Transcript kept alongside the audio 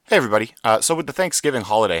Hey everybody. So with the Thanksgiving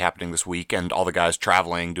holiday happening this week and all the guys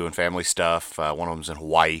traveling, doing family stuff, one of them's in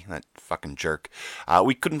Hawaii, that fucking jerk,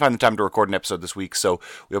 we couldn't find the time to record an episode this week, so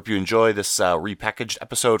we hope you enjoy this repackaged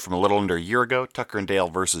episode from a little under a year ago, Tucker and Dale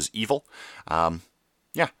versus Evil.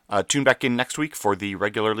 Tune back in next week for the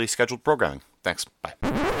regularly scheduled programming. Thanks. Bye.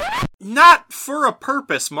 Not for a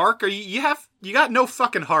purpose, Mark. You got no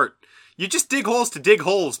fucking heart. You just dig holes to dig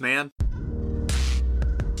holes, man.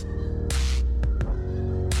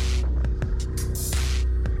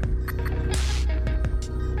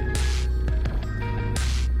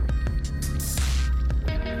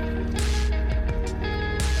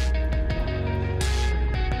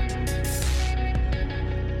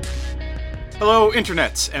 Hello,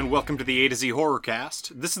 internets, and welcome to the A to Z Horrorcast.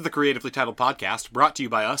 This is the creatively titled podcast brought to you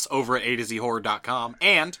by us over at A2ZHorror.com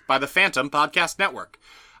and by the Phantom Podcast Network.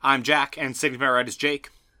 I'm Jack, and sitting to my right is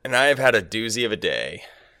Jake. And I've had a doozy of a day.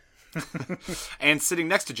 And sitting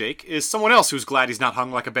next to Jake is someone else who's glad he's not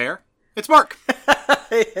hung like a bear. It's Mark.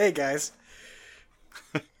 Hey, guys.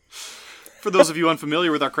 For those of you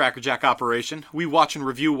unfamiliar with our Cracker Jack operation, we watch and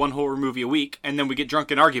review one horror movie a week, and then we get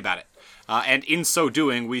drunk and argue about it. And in so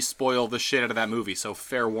doing, we spoil the shit out of that movie, so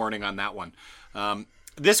fair warning on that one.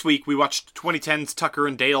 This week, we watched 2010's Tucker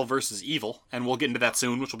and Dale versus Evil, and we'll get into that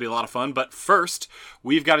soon, which will be a lot of fun. But first,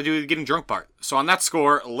 we've got to do the getting drunk part. So on that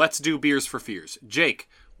score, let's do beers for fears. Jake,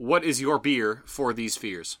 what is your beer for these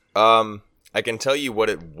fears? I can tell you what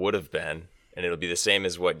it would have been, and it'll be the same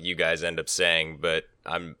as what you guys end up saying, but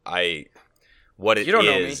what it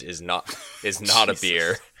is not a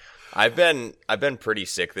beer. I've been pretty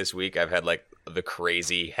sick this week. I've had like the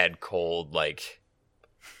crazy head cold, like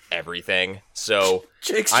everything. So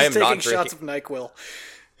Jake's just taking shots of NyQuil.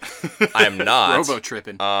 I am not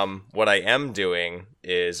robo-tripping. What I am doing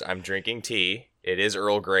is I'm drinking tea. It is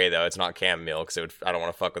Earl Grey though. It's not chamomile because I don't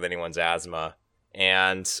want to fuck with anyone's asthma.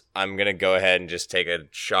 And I'm gonna go ahead and just take a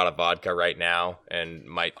shot of vodka right now, and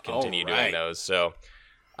might continue doing those. So.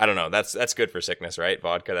 I don't know. That's good for sickness, right?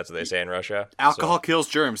 Vodka, that's what they say in Russia. Alcohol kills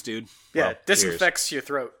germs, dude. Yeah, well, disinfects your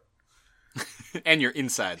throat. And your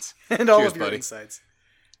insides. And all of your insides.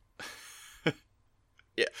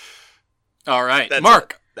 Yeah. All right.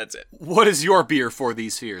 Mark. That's it. What is your beer for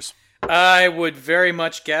these fears? I would very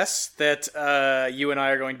much guess that you and I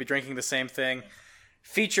are going to be drinking the same thing.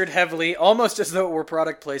 Featured heavily, almost as though it were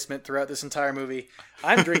product placement throughout this entire movie.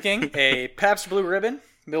 I'm drinking a Pabst Blue Ribbon,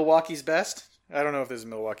 Milwaukee's Best. I don't know if this is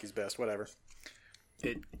Milwaukee's Best, whatever.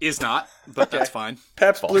 It is not, but that's fine.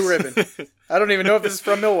 Pabst Blue Ribbon. I don't even know if this is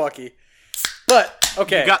from Milwaukee. But,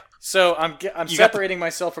 okay, so I'm separating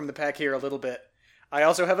myself from the pack here a little bit. I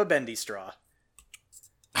also have a bendy straw.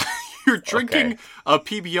 You're drinking a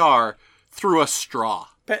PBR through a straw.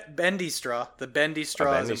 Bendy straw. The bendy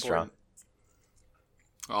straw is important.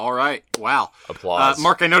 All right. Wow. Applause.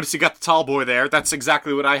 Mark, I noticed you got the tall boy there. That's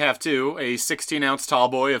exactly what I have, too. A 16-ounce tall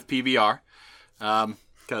boy of PBR.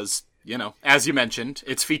 Because, as you mentioned,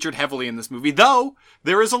 it's featured heavily in this movie. Though,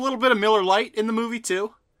 there is a little bit of Miller Lite in the movie,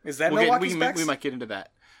 too. Is that Milwaukee's Best? We might get into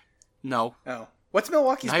that. No. Oh. What's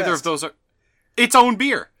Milwaukee's Best? Neither of those are... Its own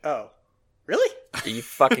beer. Oh. Really? Are you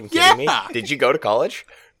fucking kidding me? Did you go to college?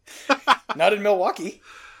 Not in Milwaukee.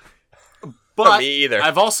 But me either.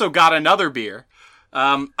 I've also got another beer.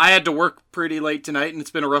 I had to work pretty late tonight, and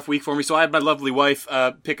it's been a rough week for me, so I had my lovely wife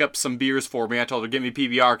pick up some beers for me. I told her, give me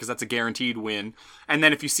PBR, because that's a guaranteed win. And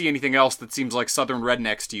then if you see anything else that seems like Southern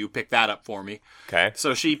rednecks to you, pick that up for me. Okay.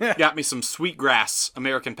 So she got me some Sweetgrass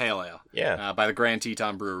American Pale Ale. Yeah. By the Grand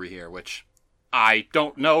Teton Brewery here, which I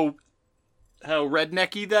don't know how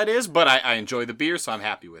rednecky that is, but I enjoy the beer, so I'm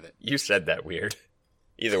happy with it. You said that weird.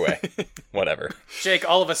 Either way. Whatever. Jake,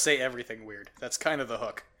 all of us say everything weird. That's kind of the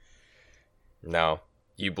hook. No,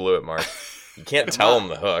 you blew it, Mark. You can't tell him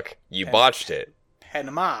the hook. You botched it.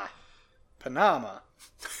 Panama.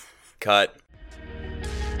 Cut.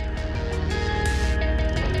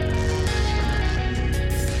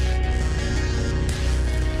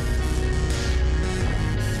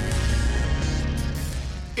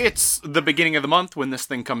 It's the beginning of the month when this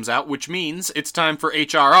thing comes out, which means it's time for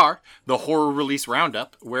HRR, the Horror Release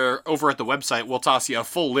Roundup, where over at the website we'll toss you a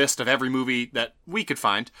full list of every movie that we could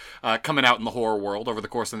find coming out in the horror world over the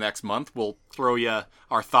course of the next month. We'll throw you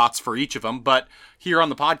our thoughts for each of them, but here on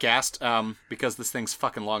the podcast, because this thing's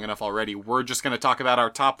fucking long enough already, we're just going to talk about our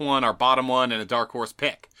top one, our bottom one, and a dark horse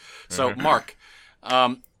pick. So, Mark,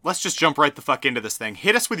 let's just jump right the fuck into this thing.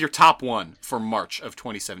 Hit us with your top one for March of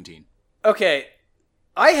 2017. Okay.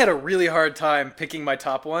 I had a really hard time picking my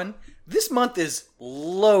top one. This month is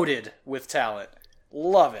loaded with talent.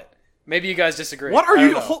 Love it. Maybe you guys disagree. What are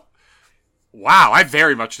you... Wow, I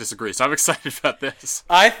very much disagree, so I'm excited about this.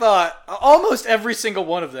 I thought almost every single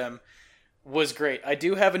one of them was great. I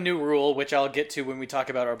do have a new rule, which I'll get to when we talk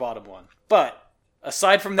about our bottom one. But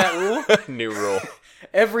aside from that rule, new rule,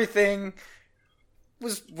 everything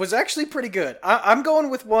was actually pretty good. I'm going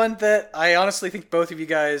with one that I honestly think both of you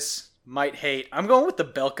guys might hate. I'm going with the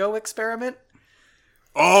Belko experiment.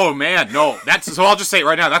 Oh man, no. So I'll just say it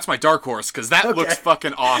right now, that's my dark horse, because that looks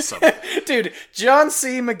fucking awesome. Dude, John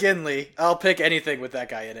C. McGinley, I'll pick anything with that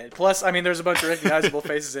guy in it. Plus, I mean, there's a bunch of recognizable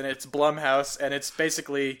faces in it. It's Blumhouse, and it's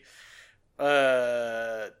basically,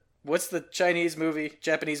 what's the Japanese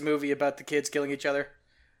movie about the kids killing each other?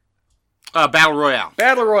 Battle Royale.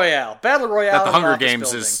 Battle Royale. That the Hunger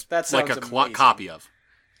Games is like a copy of.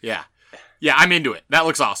 Yeah. Yeah, I'm into it. That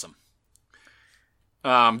looks awesome.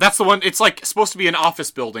 That's the one, it's like supposed to be an office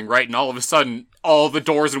building, right? And all of a sudden, all the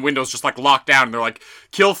doors and windows just like lock down and they're like,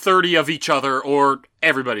 kill 30 of each other or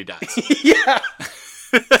everybody dies. Yeah.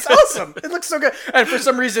 It's awesome. It looks so good. And for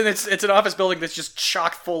some reason, it's an office building that's just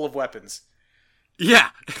chock full of weapons. Yeah.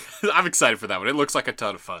 I'm excited for that one. It looks like a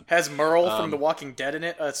ton of fun. Has Merle from The Walking Dead in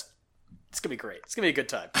it. It's going to be great. It's going to be a good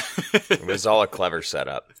time. It was all a clever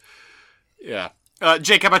setup. Yeah.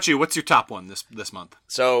 Jake, how about you? What's your top one this month?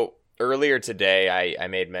 So earlier today, I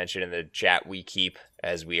made mention in the chat we keep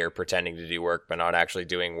as we are pretending to do work, but not actually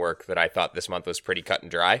doing work, that I thought this month was pretty cut and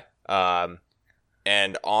dry.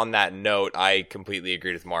 And on that note, I completely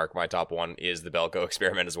agreed with Mark. My top one is the Belko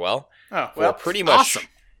experiment as well. Oh, well, pretty much, awesome.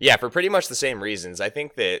 Yeah, for pretty much the same reasons. I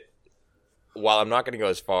think that while I'm not going to go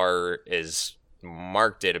as far as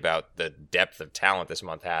Mark did about the depth of talent this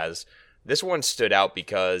month has, this one stood out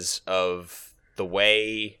because of the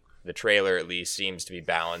way the trailer at least seems to be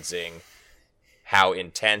balancing how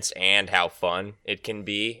intense and how fun it can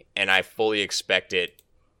be, and I fully expect it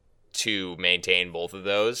to maintain both of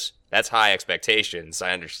those. That's high expectations,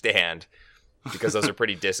 I understand, because those are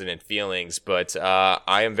pretty dissonant feelings, but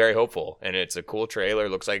I am very hopeful, and it's a cool trailer,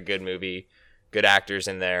 looks like a good movie, good actors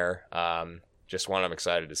in there, just one I'm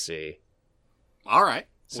excited to see. All right.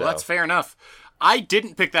 Well, that's fair enough. I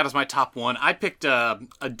didn't pick that as my top one. I picked a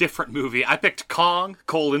different movie. I picked Kong,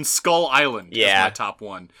 Skull Island as my top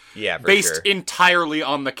one. Yeah, for based sure. entirely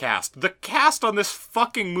on the cast. The cast on this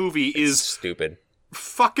fucking movie is stupid.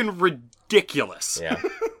 Fucking ridiculous. Yeah.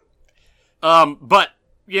 But,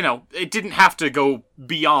 you know, it didn't have to go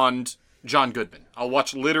beyond John Goodman. I'll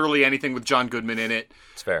watch literally anything with John Goodman in it.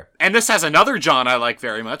 It's fair. And this has another John I like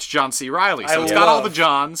very much, John C. Reilly. So it's got all the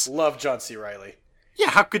Johns. Love John C. Reilly.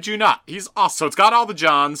 Yeah, how could you not? He's awesome. So it's got all the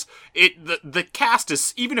Johns. The cast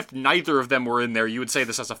is, even if neither of them were in there, you would say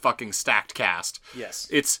this has a fucking stacked cast. Yes.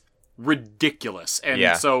 It's ridiculous.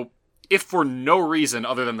 And so, if for no reason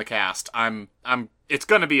other than the cast, it's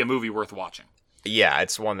going to be a movie worth watching. Yeah,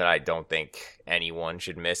 it's one that I don't think anyone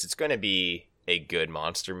should miss. It's going to be a good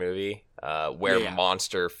monster movie, where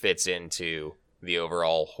monster fits into the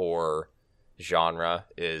overall horror genre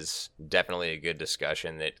is definitely a good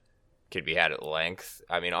discussion that could be had at length.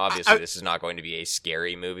 I mean, obviously, this is not going to be a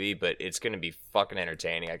scary movie, but it's going to be fucking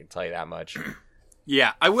entertaining, I can tell you that much.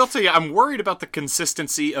 Yeah, I will tell you, I'm worried about the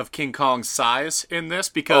consistency of King Kong's size in this,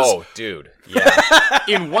 because... Oh, dude, yeah.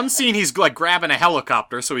 In one scene, he's, like, grabbing a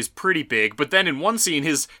helicopter, so he's pretty big, but then in one scene,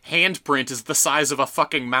 his handprint is the size of a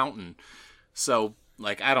fucking mountain. So,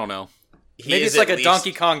 like, I don't know. Maybe it's like a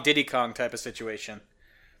Donkey Kong, Diddy Kong type of situation.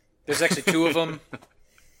 There's actually two of them.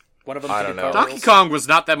 One of them. I don't know. Donkey Kong was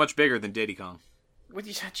not that much bigger than Diddy Kong.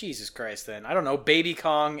 Jesus Christ, then. I don't know. Baby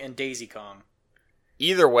Kong and Daisy Kong.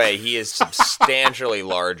 Either way, he is substantially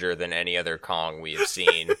larger than any other Kong we have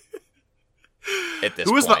seen at this point.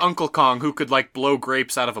 Who was the Uncle Kong who could, like, blow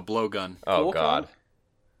grapes out of a blowgun? Oh, Cool God. Kong?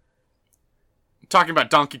 I'm talking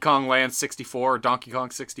about Donkey Kong Land 64 or Donkey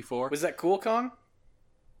Kong 64. Was that Cool Kong?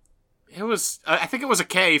 It was... I think it was a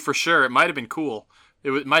K for sure. It might have been cool.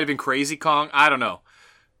 It might have been Crazy Kong. I don't know.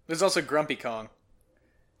 There's also Grumpy Kong.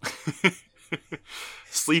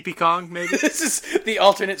 Sleepy Kong, maybe? This is the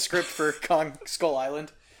alternate script for Kong Skull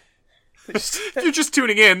Island. If you're just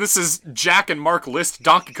tuning in, this is Jack and Mark list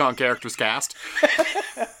Donkey Kong characters cast.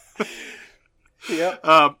 Yep.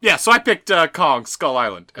 So I picked Kong Skull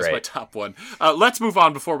Island as Great. my top one. Let's move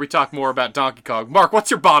on before we talk more about Donkey Kong. Mark,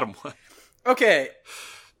 what's your bottom one? Okay.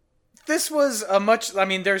 This was a much... I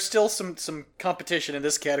mean, there's still some competition in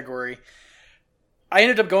this category. I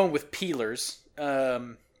ended up going with Peelers.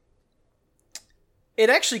 It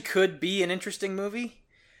actually could be an interesting movie.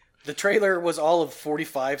 The trailer was all of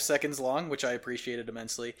 45 seconds long, which I appreciated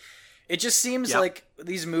immensely. It just seems like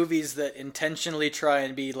these movies that intentionally try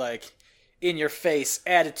and be like in your face,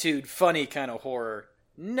 attitude, funny kind of horror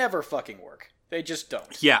never fucking work. They just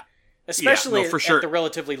don't. Yeah. Especially for sure. at the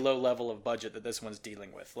relatively low level of budget that this one's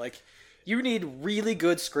dealing with. Like, you need really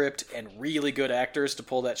good script and really good actors to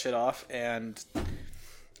pull that shit off, and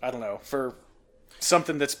I don't know, for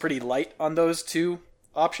something that's pretty light on those two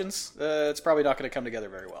options, it's probably not going to come together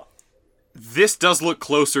very well. This does look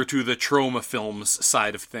closer to the Troma Films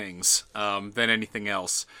side of things than anything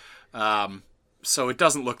else. So it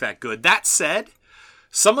doesn't look that good. That said,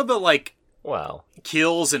 some of the,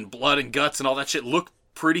 kills and blood and guts and all that shit look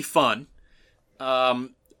pretty fun. But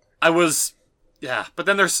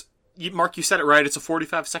then there's... Mark, you said it right. It's a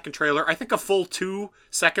 45-second trailer. I think a full 2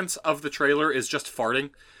 seconds of the trailer is just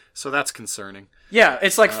farting, so that's concerning. Yeah,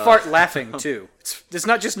 it's like fart laughing, too. It's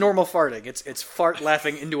not just normal farting. It's fart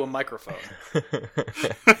laughing into a microphone.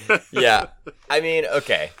 Yeah. I mean,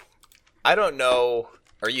 okay. I don't know.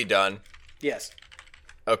 Are you done? Yes.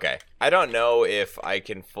 Okay. I don't know if I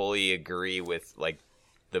can fully agree with,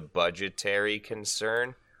 the budgetary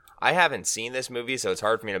concern. I haven't seen this movie, so it's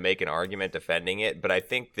hard for me to make an argument defending it, but I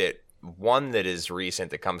think that one that is recent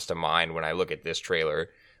that comes to mind when I look at this trailer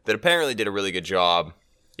that apparently did a really good job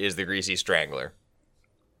is The Greasy Strangler.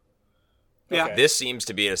 Yeah. Okay. This seems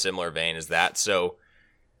to be in a similar vein as that, so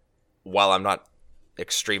while I'm not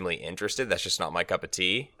extremely interested, that's just not my cup of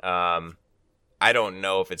tea. I don't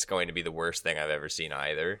know if it's going to be the worst thing I've ever seen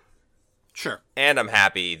either. Sure. And I'm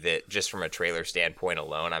happy that, just from a trailer standpoint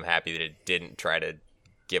alone, I'm happy that it didn't try to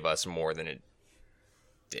give us more than it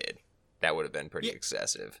did. That would have been pretty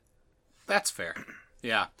excessive. That's fair.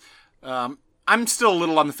 Yeah. I'm still a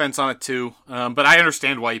little on the fence on it too, but I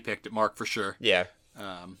understand why you picked it, Mark, for sure. Yeah.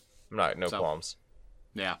 No qualms.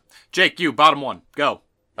 Yeah. Jake, you, bottom one. Go.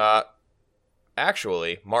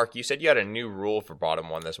 Actually, Mark, you said you had a new rule for bottom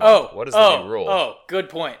one this month. What is the new rule? Oh, good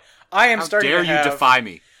point. How dare you defy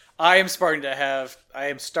me? I am starting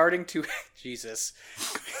to... Jesus.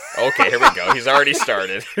 Okay, here we go. He's already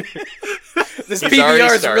started. This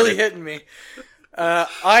PBR is really hitting me.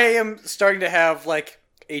 I am starting to have,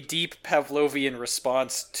 a deep Pavlovian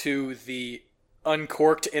response to the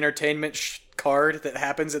uncorked entertainment card that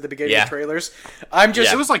happens at the beginning of trailers.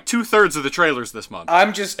 It was 2/3 of the trailers this month.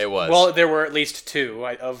 It was. Well, there were at least 2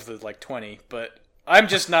 of the 20, but I'm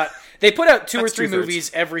just not. They put out 2 or 3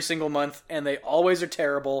 movies every single month, and they always are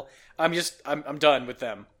terrible. I'm done with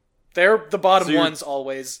them. They're the bottom ones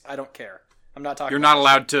always. I don't care. I'm not talking. You're not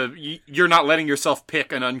allowed to. You're not letting yourself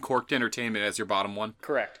pick an uncorked entertainment as your bottom one.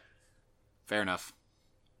 Correct. Fair enough.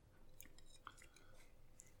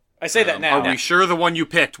 I say that now. Are we sure the one you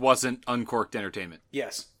picked wasn't uncorked entertainment?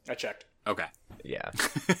 Yes, I checked. Okay. Yeah.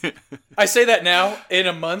 I say that now. In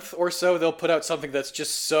a month or so, they'll put out something that's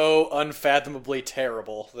just so unfathomably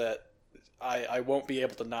terrible that I won't be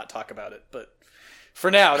able to not talk about it. But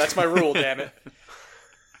for now, that's my rule, damn it.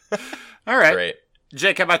 All right. Great.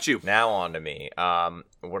 Jake, how about you? Now on to me.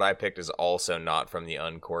 What I picked is also not from the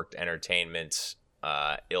uncorked entertainment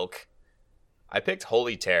ilk. I picked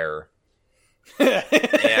Holy Terror.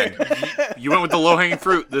 And you went with the low-hanging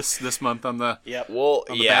fruit this month on the bad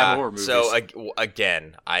horror movies. So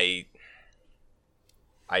again, I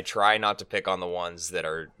try not to pick on the ones that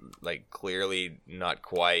are clearly not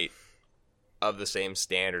quite of the same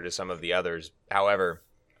standard as some of the others. However,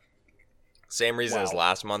 same reason as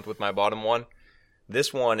last month with my bottom one.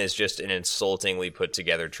 This one is just an insultingly put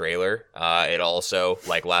together trailer. It also,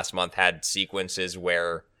 like last month, had sequences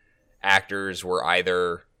where actors were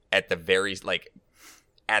either at the very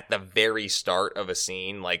start of a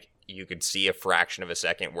scene, you could see a fraction of a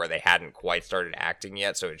second where they hadn't quite started acting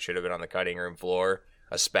yet, so it should have been on the cutting room floor,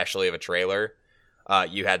 especially of a trailer.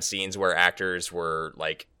 You had scenes where actors were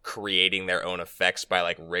creating their own effects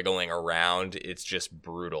by wriggling around. It's just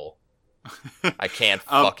brutal. I can't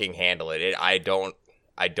fucking handle it. I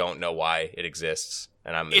don't know why it exists,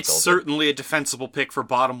 and I'm insulted. It's certainly a defensible pick for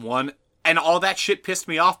bottom one. And all that shit pissed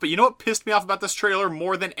me off. But you know what pissed me off about this trailer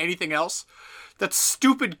more than anything else? That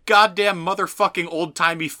stupid goddamn motherfucking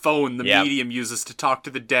old-timey phone the medium uses to talk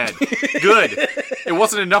to the dead. Good. It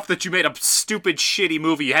wasn't enough that you made a stupid, shitty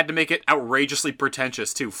movie. You had to make it outrageously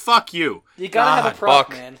pretentious, too. Fuck you. You gotta have a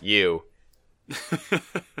prop, man. You.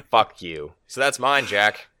 Fuck you. So that's mine,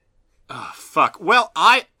 Jack. Oh, fuck. Well,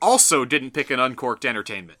 I also didn't pick an uncorked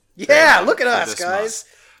entertainment. Yeah, look at us, guys.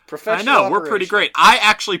 Professional I know, we're pretty great. I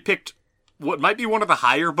actually picked what might be one of the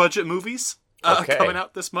higher budget movies coming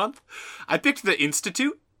out this month. I picked The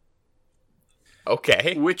Institute.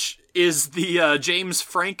 Okay. Which is the James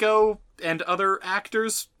Franco and other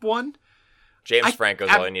actors one. James Franco's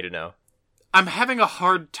all I need to know. I'm having a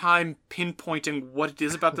hard time pinpointing what it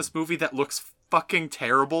is about this movie that looks fucking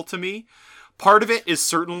terrible to me. Part of it is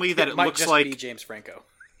certainly that it looks might just be James Franco.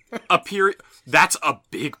 a period. That's a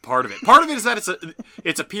big part of it. Part of it is that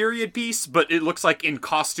it's a period piece, but it looks like in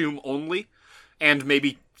costume only, and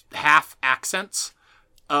maybe half accents.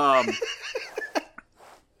 But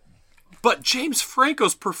James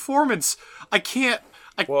Franco's performance, I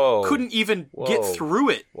couldn't even get through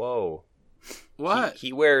it. Whoa. What?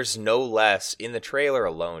 He wears no less, in the trailer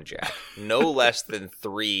alone, Jack, no less than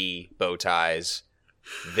 3 bow ties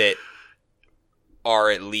that are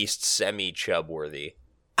at least semi-chub worthy.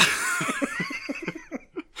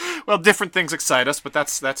 Well, different things excite us, but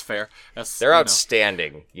that's fair. They're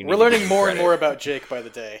outstanding. We're learning more and more about Jake by the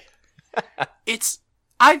day.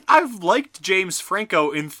 I've liked James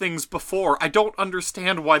Franco in things before. I don't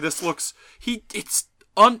understand why this looks.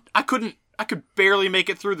 I could barely make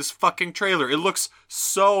it through this fucking trailer. It looks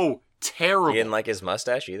so terrible. You didn't like his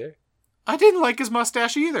mustache either? I didn't like his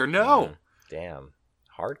mustache either. No. Damn.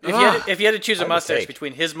 Hard. If you had to choose a mustache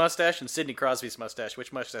between his mustache and Sidney Crosby's mustache,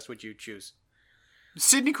 which mustache would you choose?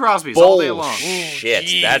 Sidney Crosby's all day long.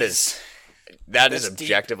 Shit, that is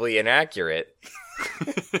objectively inaccurate.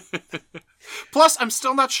 Plus, I'm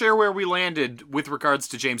still not sure where we landed with regards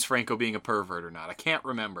to James Franco being a pervert or not. I can't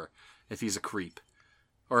remember if he's a creep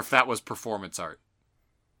or if that was performance art.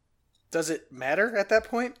 Does it matter at that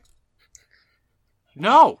point?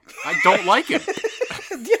 No, I don't like him.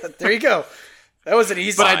 Yeah, there you go. That was an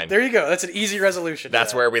easy. There you go. That's an easy resolution.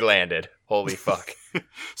 That's where we landed. Holy fuck.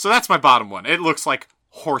 So that's my bottom one. It looks like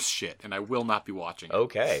horse shit, and I will not be watching it.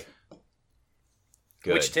 Okay.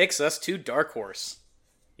 Good. Which takes us to Dark Horse.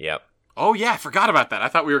 Yep. Oh, yeah, I forgot about that. I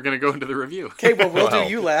thought we were going to go into the review. Okay, well, we'll do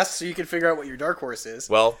you last so you can figure out what your Dark Horse is.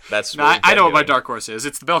 Well, that's no, I know what my Dark Horse is.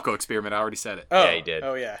 It's the Belko experiment. I already said it. Oh, yeah, you did.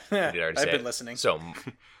 Oh, yeah. You did already I've say been it. listening. So,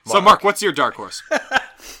 Mark, what's your Dark Horse?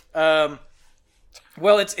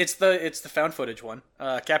 Well, it's the found footage one.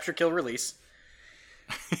 Capture, Kill, Release.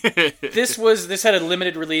 This had a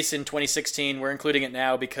limited release in 2016. We're including it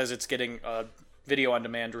now because it's getting a video on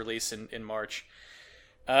demand release in March.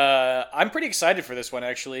 I'm pretty excited for this one,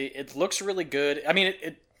 actually. It looks really good. I mean,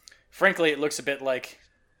 frankly, it looks a bit like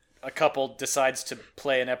a couple decides to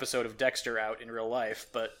play an episode of Dexter out in real life,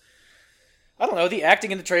 but I don't know. The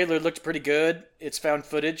acting in the trailer looked pretty good. It's found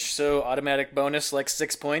footage, so automatic bonus, like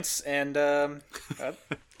 6 points, and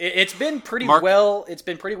it's been pretty well. It's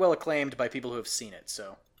been pretty well acclaimed by people who have seen it.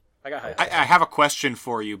 So I got high. I have a question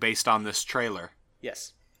for you based on this trailer.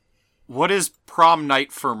 Yes. What is prom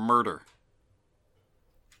night for murder?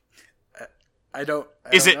 I don't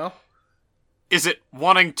know. Is it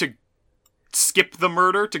wanting to skip the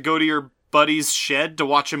murder to go to your buddy's shed to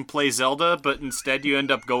watch him play Zelda, but instead you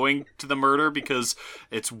end up going to the murder because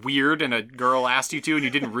it's weird and a girl asked you to and you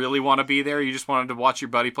didn't really want to be there, you just wanted to watch your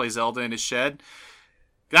buddy play Zelda in his shed?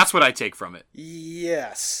 That's what I take from it.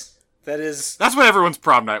 Yes. That's what everyone's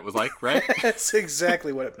prom night was like, right? That's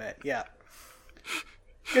exactly what it meant, yeah.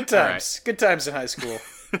 Good times. Right. Good times in high school.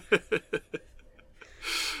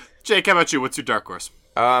 Jake, how about you? What's your Dark Horse?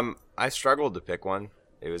 I struggled to pick one.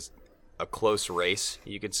 It was a close race,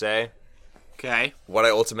 you could say. Okay. What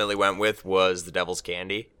I ultimately went with was The Devil's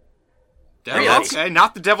Candy. Okay,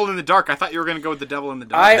 not The Devil in the Dark. I thought you were going to go with The Devil in the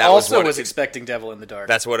Dark. I also was expecting Devil in the Dark.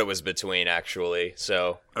 That's what it was between, actually.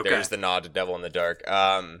 So there's the nod to Devil in the Dark.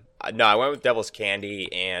 No, I went with Devil's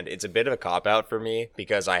Candy, and it's a bit of a cop-out for me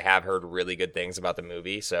because I have heard really good things about the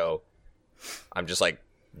movie, so I'm just like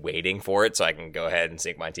waiting for it so I can go ahead and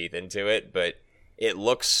sink my teeth into it. But it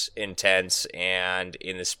looks intense and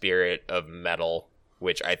in the spirit of metal,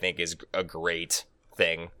 which I think is a great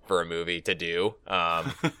thing for a movie to do.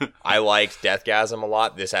 I liked Deathgasm a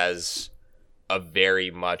lot. This has a very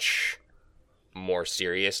much more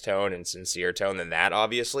serious tone and sincere tone than that,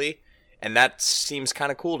 obviously, and that seems kind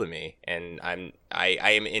of cool to me, and I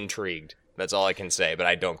am intrigued. That's all I can say, but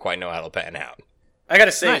I don't quite know how it'll pan out. I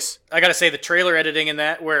gotta say the trailer editing in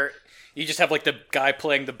that, where you just have like the guy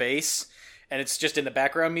playing the bass and it's just in the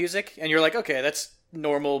background music, and you're like, okay, that's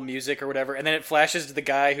normal music or whatever, and then it flashes to the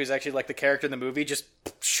guy who's actually like the character in the movie just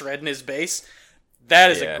shredding his bass.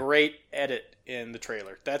 That is a great edit in the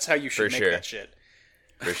trailer. That's how you should make that shit.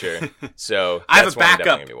 For sure. So I have a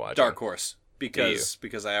backup Dark Horse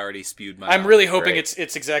because I already spewed my. I'm really hoping it's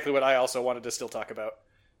exactly what I also wanted to still talk about.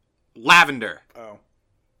 Lavender. Oh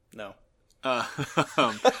no.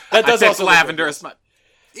 That does also Lavender.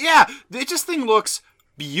 Yeah, it just thing looks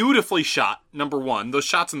beautifully shot. Number one, those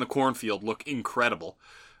shots in the cornfield look incredible.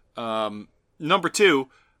 Number two,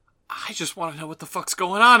 I just want to know what the fuck's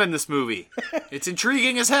going on in this movie. It's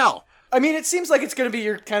intriguing as hell. I mean, it seems like it's going to be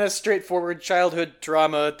your kind of straightforward childhood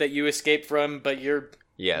drama that you escape from, but you're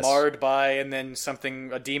marred by, and then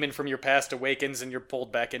a demon from your past awakens and you're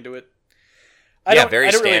pulled back into it.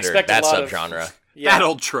 Very standard. That subgenre. Yeah. That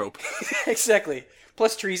old trope. Exactly.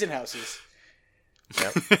 Plus trees and houses.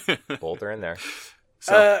 Yep. Both are in there.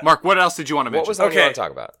 So, Mark, what else did you want to mention? What was that you want to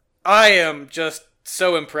talk about? I am just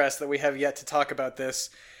so impressed that we have yet to talk about this.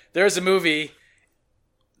 There's a movie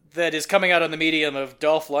that is coming out on the medium of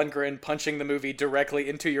Dolph Lundgren punching the movie directly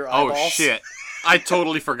into your eyeballs. Oh, shit. I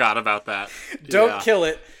totally forgot about that. Don't kill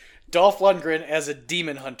it. Dolph Lundgren as a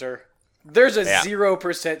demon hunter. There's a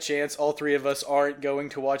 0% chance all three of us aren't going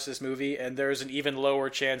to watch this movie, and there's an even lower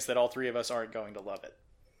chance that all three of us aren't going to love it.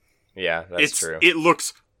 Yeah, that's true. It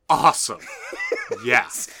looks awesome.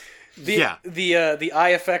 Yes. The eye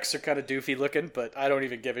effects are kind of doofy looking, but I don't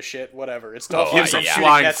even give a shit. Whatever. It's Dolph gives Lundgren a shooting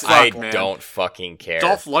flying nets. fuck, I man. don't fucking care.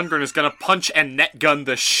 Dolph Lundgren is going to punch and net gun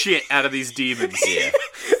the shit out of these demons. Yeah.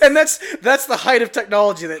 And that's the height of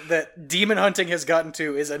technology that demon hunting has gotten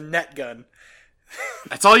to, is a net gun.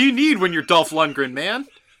 That's all you need when you're Dolph Lundgren, man.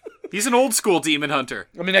 He's an old school demon hunter.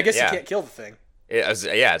 I mean, I guess Yeah. you can't kill the thing. It's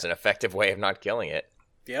an effective way of not killing it.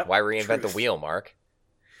 Yep. Why reinvent the wheel, Mark?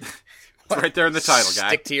 It's right there in the title, guy.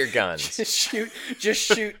 Stick to your guns.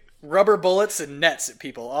 Just shoot rubber bullets and nets at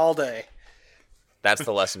people all day. That's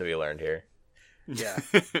the lesson to be learned here. Yeah.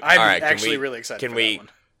 I'm All right, actually really excited Can for we that one.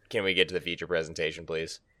 can we get to the feature presentation,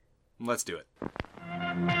 please? Let's do it.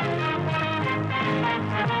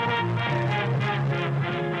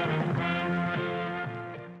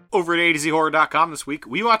 Over at AtoZHorror.com this week,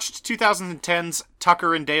 we watched 2010's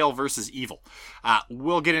Tucker and Dale vs. Evil.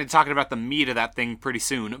 We'll get into talking about the meat of that thing pretty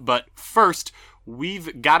soon, but first,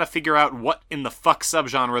 we've got to figure out what in the fuck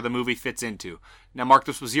subgenre the movie fits into. Now, Mark,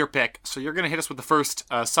 this was your pick, so you're going to hit us with the first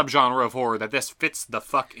subgenre of horror that this fits the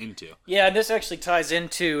fuck into. Yeah, and this actually ties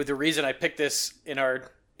into the reason I picked this in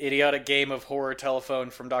our idiotic game of horror telephone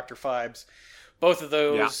from Dr. Phibes. Both of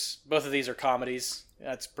these are comedies.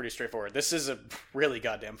 That's pretty straightforward. This is a really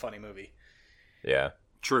goddamn funny movie. Yeah.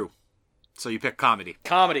 True. So you pick comedy.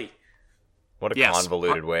 Comedy. What a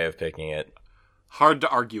convoluted way of picking it. Hard to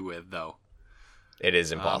argue with, though. It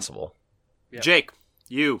is impossible. Yep. Jake,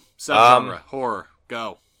 you, subgenre, horror,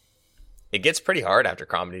 go. It gets pretty hard after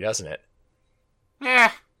comedy, doesn't it? I'm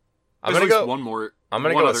I'm gonna gonna go. one more. I'm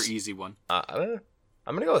gonna one go other with, easy one. I'm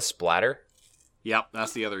gonna go with splatter. Yep,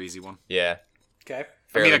 that's the other easy one. Yeah. Okay.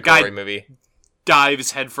 Fairly a guy gory movie.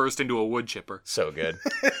 Dives headfirst into a wood chipper. So good.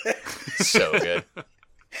 So good.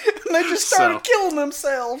 And they just started killing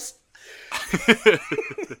themselves.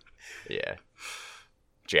 Yeah.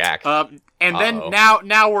 Jack. And then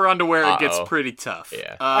now we're on to where it gets pretty tough.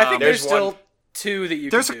 Yeah. I think there's there's still two that you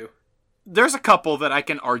can do. There's a couple that I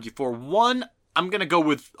can argue for. One, I'm gonna go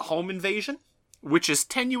with Home Invasion, which is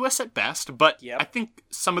tenuous at best, but I think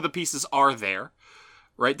some of the pieces are there.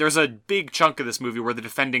 Right? There's a big chunk of this movie where they're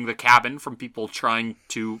defending the cabin from people trying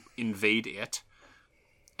to invade it.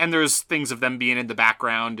 And there's things of them being in the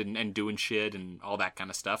background and doing shit and all that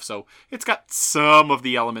kind of stuff. So it's got some of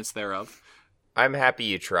the elements thereof. I'm happy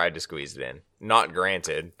you tried to squeeze it in. Not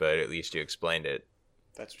granted, but at least you explained it.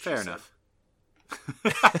 That's what fair enough.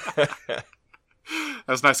 That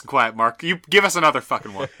was nice and quiet, Mark. You give us another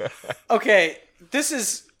fucking one. Okay, this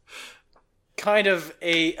is kind of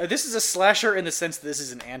this is a slasher in the sense that this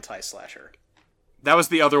is an anti-slasher. That was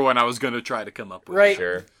the other one I was going to try to come up with. Right.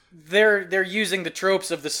 Sure. They're using the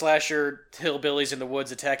tropes of the slasher hillbillies in the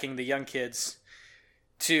woods attacking the young kids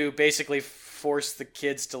to basically force the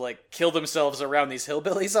kids to like kill themselves around these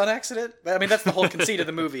hillbillies on accident. I mean, that's the whole conceit of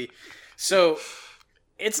the movie. So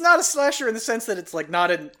it's not a slasher in the sense that it's like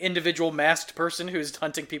not an individual masked person who's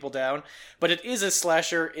hunting people down, but it is a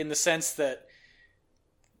slasher in the sense that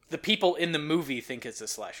the people in the movie think it's a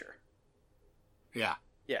slasher. Yeah.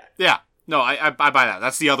 Yeah. Yeah. No, I buy that.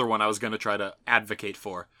 That's the other one I was going to try to advocate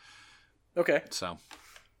for. Okay. So,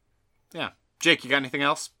 yeah. Jake, you got anything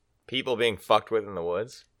else? People being fucked with in the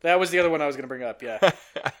woods? That was the other one I was going to bring up, yeah.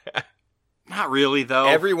 Not really, though.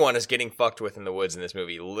 Everyone is getting fucked with in the woods in this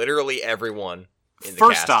movie. Literally everyone in the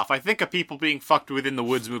First cast. off, I think a people being fucked with in the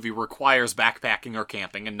woods movie requires backpacking or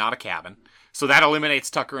camping and not a cabin. So that eliminates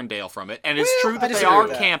Tucker and Dale from it. And it's true that they are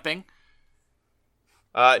camping.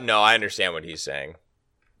 No, I understand what he's saying.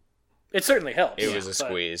 It certainly helps. It was a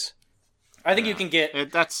squeeze. I think you can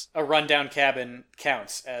get that's a rundown cabin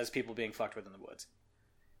counts as people being fucked with in the woods.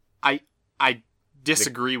 I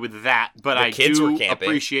disagree with that, but I kids were do camping.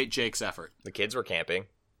 appreciate Jake's effort. The kids were camping.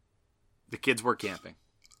 The kids were camping.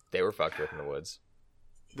 They were fucked with in the woods.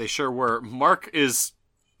 They sure were. Mark is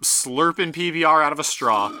slurping PBR out of a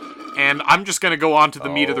straw, and I'm just going to go on to the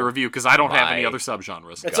meat of the review because I don't have any other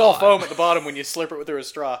subgenres. It's all foam at the bottom when you slurp it through a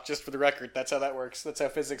straw, just for the record. That's how that works. That's how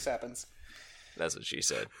physics happens. That's what she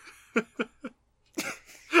said.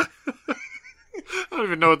 I don't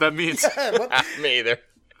even know what that means. What? Me either.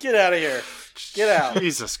 Get out of here. Get out.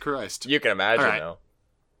 Jesus Christ. You can imagine, All right. though.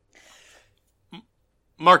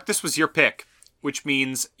 Mark, this was your pick, which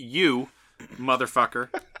means you, motherfucker,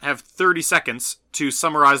 have 30 seconds to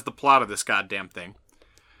summarize the plot of this goddamn thing.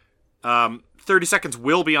 30 seconds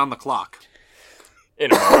will be on the clock.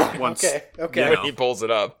 In a moment. Once, Okay. When he pulls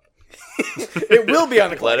it up. It will be on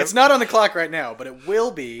the clock. It's not on the clock right now, but it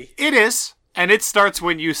will be. It is, and it starts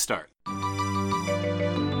when you start.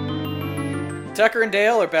 Tucker and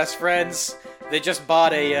Dale are best friends. They just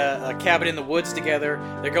bought a cabin in the woods together.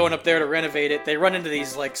 They're going up there to renovate it. They run into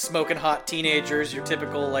these, like, smoking hot teenagers, your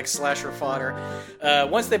typical, like, slasher fodder.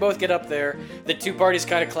 Once they both get up there, the two parties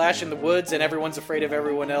kind of clash in the woods, and everyone's afraid of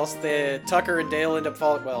everyone else. Tucker and Dale end up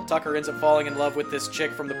falling... Well, Tucker ends up falling in love with this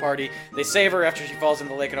chick from the party. They save her after she falls in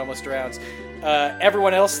the lake and almost drowns.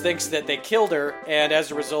 Everyone else thinks that they killed her, and as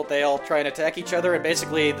a result, they all try and attack each other, and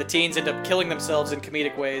basically the teens end up killing themselves in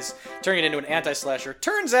comedic ways, turning it into an anti-slasher.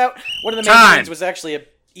 Turns out, one of the main teens was actually a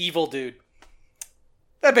evil dude.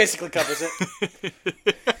 That basically covers it.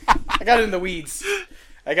 I got it in the weeds.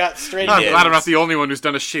 I got straight into I'm the glad I'm weeds. not the only one who's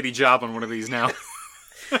done a shitty job on one of these now.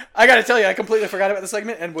 I gotta tell you, I completely forgot about the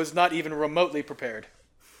segment and was not even remotely prepared.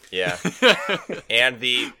 Yeah. And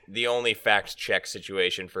the only fact check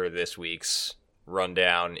situation for this week's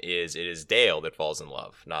rundown is it is Dale that falls in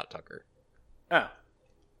love, not Tucker. Oh.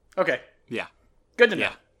 Okay. Yeah. Good to know.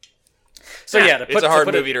 Yeah. So yeah, It's a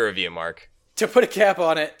hard movie to review, Mark. To put a cap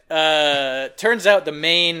on it, turns out the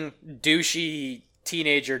main douchey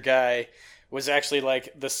teenager guy was actually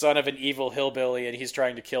like the son of an evil hillbilly, and he's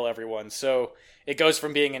trying to kill everyone. So it goes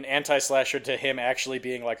from being an anti-slasher to him actually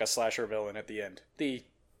being like a slasher villain at the end. The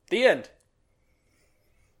end.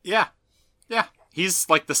 Yeah. Yeah. He's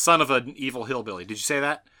like the son of an evil hillbilly. Did you say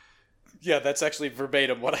that? Yeah, that's actually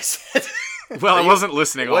verbatim what I said. Well, I wasn't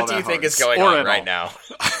listening all What that do you think hard. is going Or on at right all. now?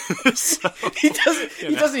 He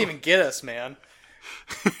doesn't even get us, man.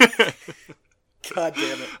 God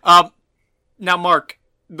damn it. Now, Mark,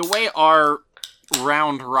 the way our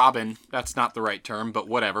round robin, that's not the right term, but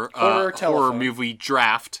whatever, horror telephone. movie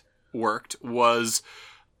draft worked was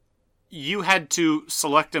you had to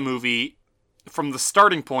select a movie from the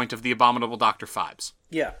starting point of The Abominable Dr. Phibes.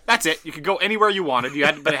 Yeah. That's it. You could go anywhere you wanted,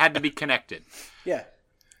 but it had to be connected. Yeah.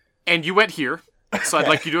 And you went here, so I'd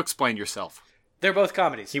like you to explain yourself. They're both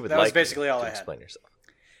comedies. He would that like was basically you all to I had. explain yourself.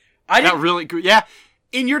 I That didn't, really, yeah.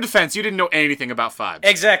 In your defense, you didn't know anything about Phibes.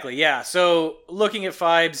 exactly, yeah. So looking at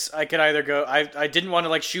Phibes, I could either go. I didn't want to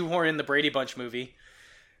like shoehorn in the Brady Bunch movie,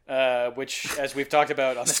 which, as we've talked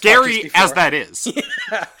about on this podcast Scary before, as that is.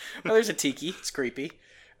 well, there's a tiki. It's creepy.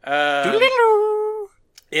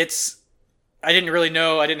 It's. I didn't really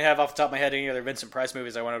know. I didn't have off the top of my head any other Vincent Price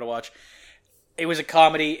movies I wanted to watch. It was a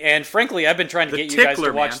comedy, and frankly, I've been trying to get you guys to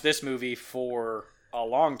Tickler, watch man. this movie for a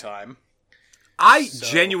long time. I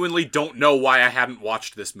genuinely don't know why I hadn't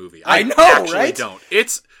watched this movie. I know, actually right? don't.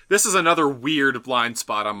 This is another weird blind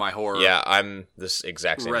spot on my horror. Yeah, I'm this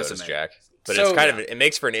exact same boat as Resume. Jack. But So- it's kind of it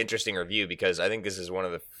makes for an interesting review because I think this is one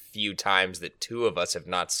of the few times that two of us have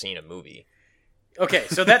not seen a movie. Okay,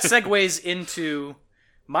 so that segues into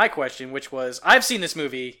my question, which was, I've seen this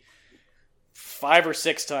movie 5 or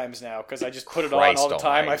 6 times now because I just put it on Christ all the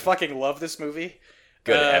time. almighty. I fucking love this movie.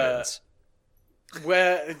 Good heavens.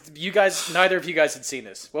 Well, neither of you guys had seen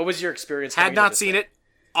this. What was your experience? Had not seen it.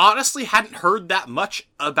 Honestly, hadn't heard that much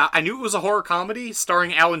about. I knew it was a horror comedy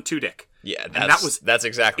starring Alan Tudyk. Yeah, that that's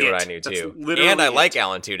exactly what I knew That's too. literally And I it. like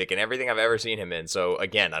Alan Tudyk and everything I've ever seen him in. So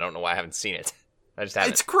again, I don't know why I haven't seen it. I just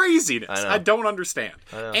haven't. It's craziness. I know. I don't understand.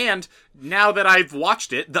 know. And now that I've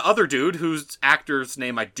watched it, the other dude, whose actor's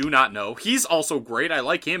name I do not know, he's also great. I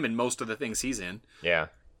like him in most of the things he's in. Yeah,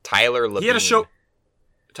 Tyler Labine. He had a show.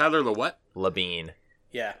 Tyler the what? Labine.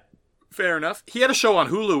 Yeah. Fair enough. He had a show on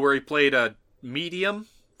Hulu where he played a medium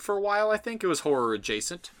for a while, I think. It was horror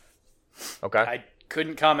adjacent. Okay. I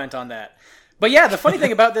couldn't comment on that. But yeah, the funny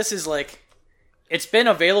thing about this is, like, it's been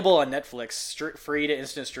available on Netflix, free to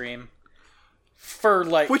instant stream, for,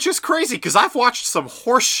 like... Which is crazy, because I've watched some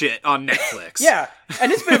horse shit on Netflix. Yeah, and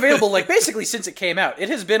it's been available, like, basically since it came out. It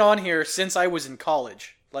has been on here since I was in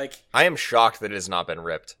college. Like... I am shocked that it has not been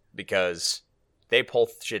ripped because they pull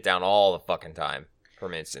shit down all the fucking time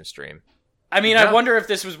from instant stream. I mean, Yeah. I wonder if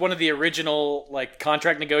this was one of the original, like,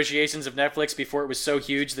 contract negotiations of Netflix before it was so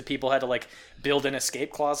huge that people had to, like, build in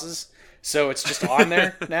escape clauses. So it's just on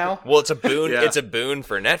there now. Well, it's a boon. Yeah. It's a boon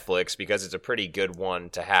for Netflix because it's a pretty good one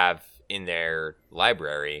to have in their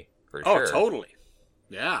library for Oh, sure. totally.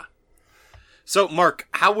 Yeah. So, Mark,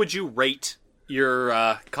 how would you rate your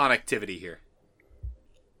connectivity here?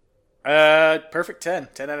 Perfect 10.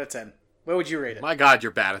 10 out of 10. What would you rate it? My God,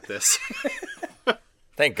 you're bad at this.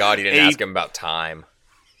 Thank God you didn't Eight. ask him about time.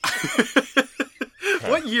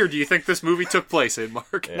 What year do you think this movie took place in,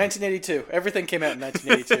 Mark? 1982. Everything came out in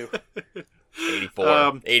 1982.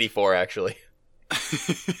 84. 84, actually.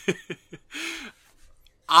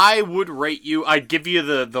 I would rate you. I'd give you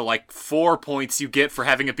the like 4 points you get for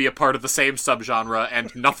having it be a part of the same subgenre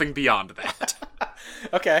and nothing beyond that.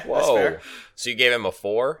 Okay, Whoa. that's fair. So you gave him a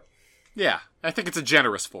 4? Yeah, I think it's a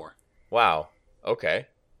generous 4. Wow. Okay.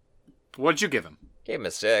 What'd you give him? Gave him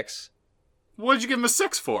a 6. What'd you give him a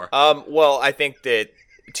 6 for? Well, I think that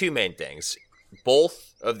two main things.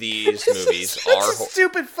 Both of these movies are... It's a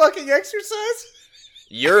stupid fucking exercise.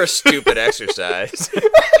 You're a stupid exercise.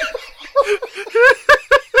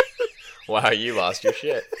 Wow, you lost your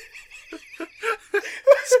shit.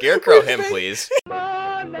 Scarecrow him, please.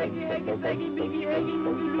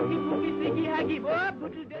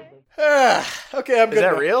 Okay, I'm good. Is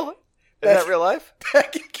that real? Is that real life?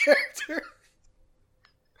 Back in character.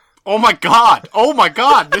 Oh my god! Oh my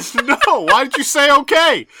god! This no! Why did you say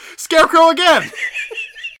okay? Scarecrow again!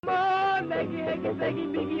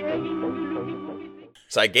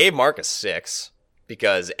 So I gave Mark a 6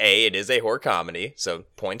 because A, it is a horror comedy, so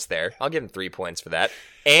points there. I'll give him 3 points for that.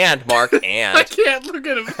 And Mark, and I can't look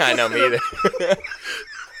at him. I know, me either.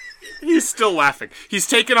 He's still laughing. He's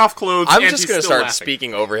taken off clothes. I'm and just he's going to still start laughing.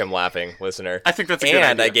 speaking over him laughing, listener. I think that's a good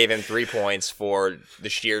And idea. I gave him 3 points for the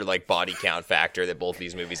sheer like body count factor that both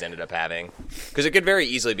these movies ended up having. Because it could very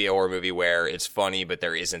easily be a horror movie where it's funny, but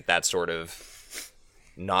there isn't that sort of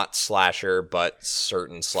not slasher, but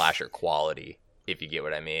certain slasher quality, if you get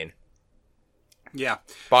what I mean. Yeah.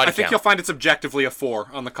 Body I think count. you'll find it's objectively a 4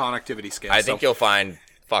 on the connectivity scale. I think you'll find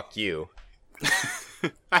fuck you.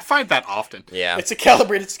 I find that often. Yeah. It's a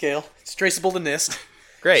calibrated scale. It's traceable to NIST.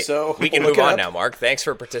 Great. So, we can look move it on up. now, Mark. Thanks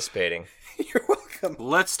for participating. You're welcome.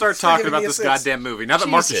 Let's start Still talking giving about me a this 6. goddamn movie. Now that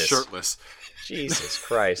Mark is Jesus. shirtless. Jesus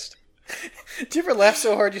Christ. Do you ever laugh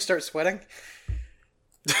so hard you start sweating?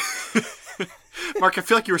 Mark, I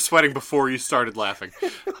feel like you were sweating before you started laughing.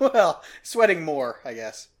 Well, sweating more, I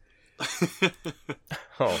guess.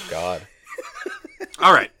 Oh, God.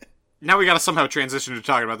 All right. Now we got to somehow transition to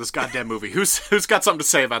talking about this goddamn movie. Who's got something to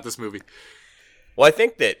say about this movie? Well, I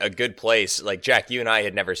think that a good place, like, Jack, you and I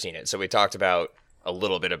had never seen it, so we talked about a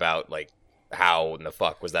little bit about, like, how in the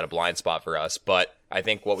fuck was that a blind spot for us, but I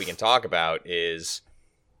think what we can talk about is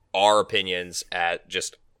our opinions at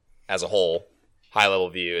just as a whole, high-level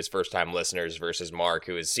view as first-time listeners versus Mark,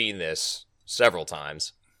 who has seen this several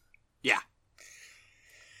times. Yeah.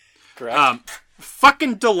 Correct.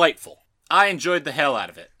 Fucking delightful. I enjoyed the hell out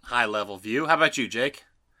of it. High level view. How about you, Jake?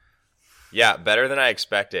 Yeah, better than I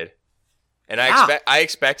expected. And I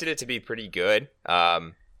expected it to be pretty good,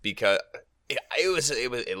 because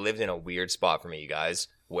it lived in a weird spot for me, you guys,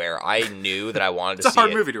 where I knew that I wanted to see it. It's a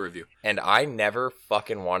hard movie to review. And I never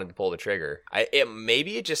fucking wanted to pull the trigger.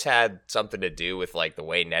 Maybe it just had something to do with like the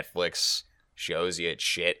way Netflix shows you its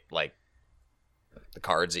shit, like the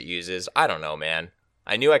cards it uses. I don't know, man.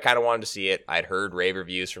 I knew I kind of wanted to see it. I'd heard rave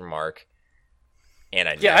reviews from Mark, and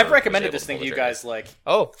I've recommended this thing to you guys like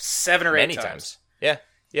 7 or 8 many times. Yeah.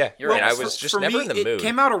 You're right. I was just never in the mood. It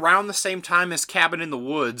came out around the same time as Cabin in the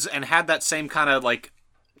Woods and had that same kind of like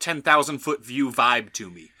 10,000 foot view vibe to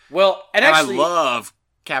me. Well, and actually, I love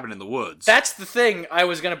Cabin in the Woods. That's the thing I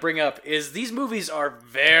was going to bring up is these movies are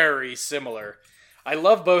very similar. I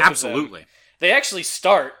love both Absolutely. of them. They actually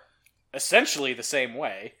start essentially the same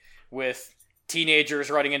way with teenagers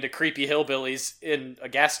running into creepy hillbillies in a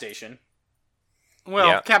gas station. Well,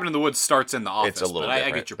 Yeah. Cabin in the Woods starts in the office, It's a little but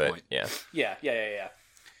different. I get your but point. Yeah. Yeah.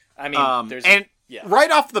 I mean, there's... And yeah.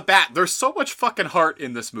 right off the bat, there's so much fucking heart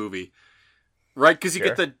in this movie. Right? Because you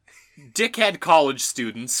Sure. get the dickhead college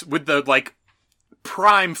students with the, like,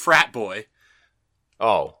 prime frat boy.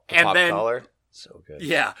 Oh, the And pop then- collar. So good.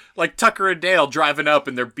 Yeah. Like Tucker and Dale driving up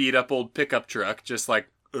in their beat up old pickup truck, just like,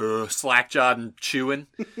 slack-jawed and chewing.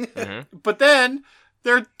 Mm-hmm. But then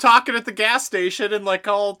they're talking at the gas station and, like,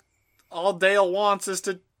 all Dale wants is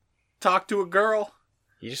to talk to a girl.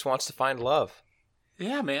 He just wants to find love.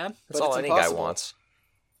 Yeah, man. That's But all it's any impossible. guy wants.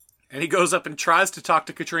 And he goes up and tries to talk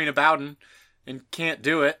to Katrina Bowden and can't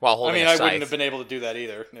do it. While I holding mean, a I scythe. wouldn't have been able to do that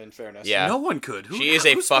either, in fairness. Yeah. No one could. She is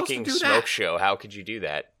a who's supposed to fucking do smoke that? show. How could you do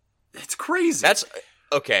that? It's crazy. That's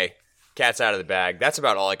okay. Cat's out of the bag. That's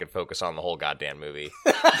about all I could focus on the whole goddamn movie.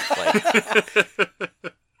 Like,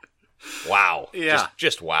 wow. Yeah.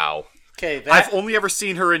 Just wow. Okay, I've only ever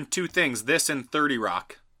seen her in 2 things, this and 30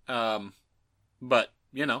 Rock. But,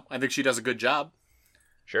 you know, I think she does a good job.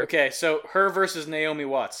 Sure. Okay, so her versus Naomi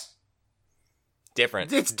Watts.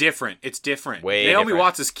 Different. It's different. It's different. Way Naomi different.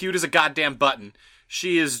 Watts is cute as a goddamn button.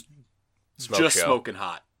 She is Smoke just show. smoking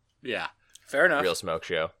hot. Yeah. Fair enough. Real smoke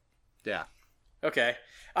show. Yeah. Okay.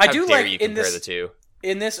 How I do dare like you in compare this. the two?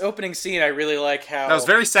 in this opening scene, I really like how... That was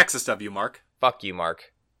very sexist of you, Mark. Fuck you,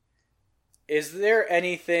 Mark. Is there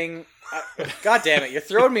anything... God damn it, you're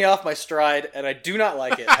throwing me off my stride, and I do not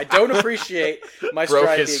like it. I don't appreciate my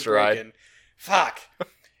stride being broken. Fuck.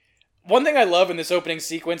 One thing I love in this opening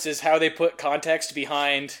sequence is how they put context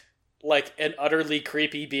behind, like, an utterly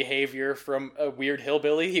creepy behavior from a weird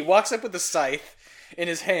hillbilly. He walks up with a scythe in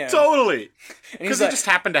his hand. Totally. Because he just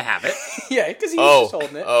happened to have it. Yeah, because he was just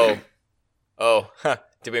holding it. Huh.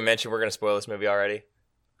 Did we mention we're going to spoil this movie already?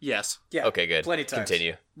 Yes. Yeah. Okay, good. Plenty of times.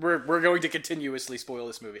 Continue. We're going to continuously spoil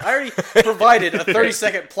this movie. I already provided a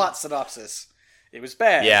 30-second plot synopsis. It was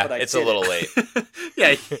bad, but it's a little late.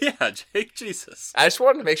 yeah, Jake, Jesus. I just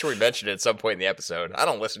wanted to make sure we mentioned it at some point in the episode. I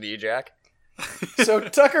don't listen to you, Jack. So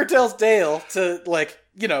Tucker tells Dale to, like,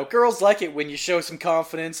 you know, girls like it when you show some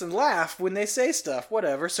confidence and laugh when they say stuff,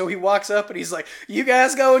 whatever. So he walks up and he's like, "You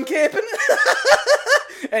guys going camping?"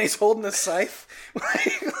 And he's holding a scythe.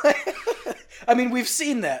 I mean, we've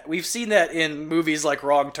seen that. We've seen that in movies like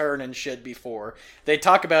Wrong Turn and shit before. They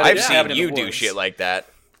talk about it. I've seen you do shit like that.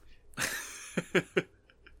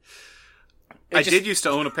 I did used to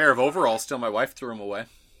own a pair of overalls till my wife threw them away.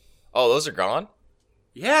 Oh, those are gone?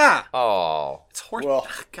 Yeah. Oh. It's horse. Well,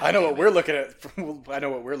 I know what we're looking at. I know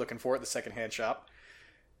what we're looking for at the secondhand shop.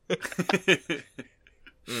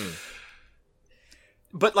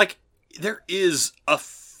 But, like, there is a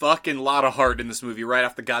fucking lot of heart in this movie right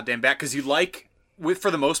off the goddamn bat, because you like,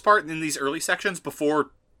 for the most part, in these early sections,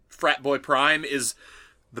 before Frat Boy Prime is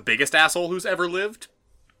the biggest asshole who's ever lived.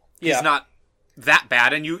 Yeah. He's not that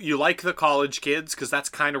bad, and you like the college kids, because that's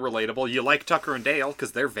kind of relatable. You like Tucker and Dale,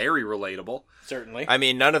 because they're very relatable. Certainly. I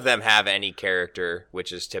mean, none of them have any character,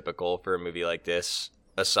 which is typical for a movie like this,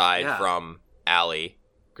 aside from Allie,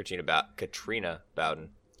 Katrina Bowden.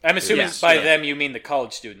 I'm assuming by them you mean the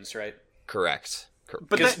college students, right? Correct.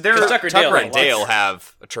 But Tucker and Dale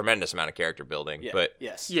have a tremendous amount of character building, but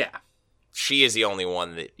she is the only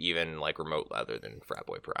one that even, like, remote other than Frat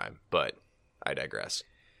Boy Prime, but I digress.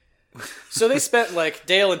 So they spent, like,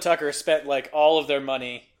 Dale and Tucker spent, like, all of their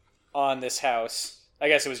money on this house. I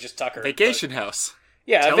guess it was just Tucker. Vacation house.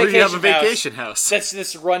 Yeah, Tell her you have a vacation house. That's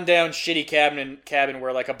this rundown, shitty cabin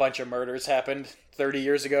where, like, a bunch of murders happened 30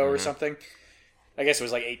 years ago or something. I guess it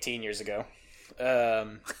was, like, 18 years ago.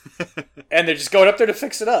 And they're just going up there to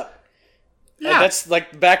fix it up. Yeah. And that's,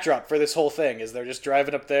 like, the backdrop for this whole thing, is they're just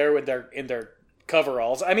driving up there with in their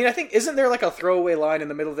coveralls. I mean, I think, isn't there, like, a throwaway line in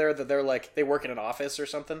the middle there that they're, like, they work in an office or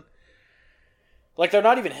something? Like, they're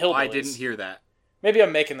not even hillbillies. I didn't hear that. Maybe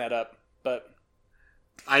I'm making that up, but...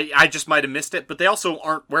 I just might have missed it, but they also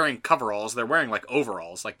aren't wearing coveralls. They're wearing, like,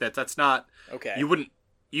 overalls. Like, that's not... Okay. You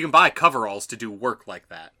can buy coveralls to do work like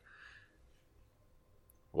that.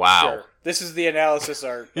 Wow. Sure. This is the analysis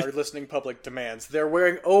our listening public demands. They're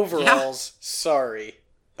wearing overalls. Yeah. Sorry.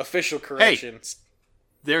 Official corrections.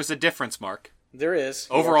 Hey, there's a difference, Mark. There is.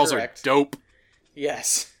 Overalls are dope.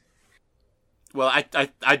 Yes. Well,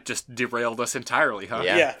 I just derailed us entirely, huh?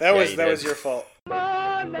 Yeah, that was your fault.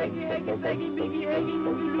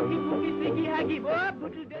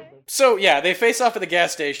 So, yeah, they face off at the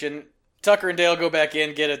gas station. Tucker and Dale go back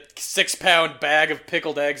in, get a 6-pound bag of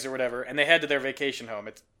pickled eggs or whatever, and they head to their vacation home.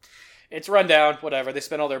 It's run down, whatever. They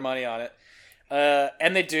spend all their money on it.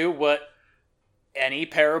 And they do what any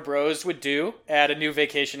pair of bros would do at a new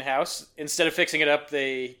vacation house. Instead of fixing it up,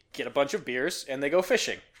 they get a bunch of beers and they go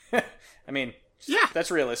fishing. I mean, yeah,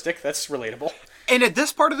 that's realistic. That's relatable. And at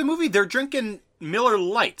this part of the movie, they're drinking Miller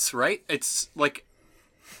Lights, right? It's like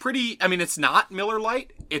pretty... I mean, it's not Miller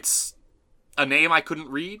Lite. It's a name I couldn't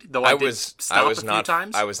read, though I did stop a few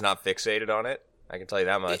times. I was not fixated on it. I can tell you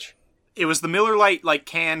that much. It was the Miller Lite, like,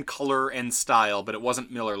 can, color, and style, but it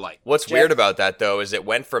wasn't Miller Lite. What's weird about that, though, is it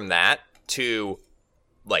went from that to,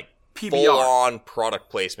 like, PBR. Full-on product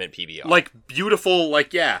placement PBR. Like, beautiful,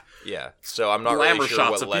 like, yeah. Yeah, so I'm not really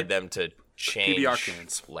sure what led them to change PBR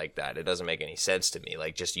cans like that. It doesn't make any sense to me.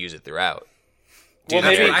 Like, just use it throughout. Well,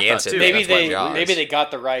 maybe they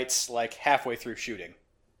got the rights, like, halfway through shooting.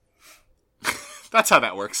 That's how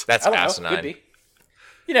that works. That's asinine. Could be.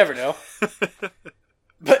 You never know.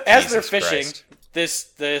 But as they're fishing,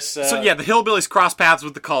 this So yeah, the hillbillies cross paths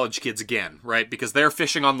with the college kids again, right? Because they're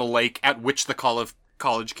fishing on the lake at which the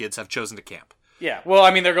college kids have chosen to camp. Yeah. Well,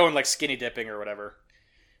 I mean, they're going, like, skinny dipping or whatever,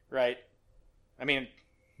 right? I mean...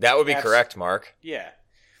 That would be correct, Mark. Yeah.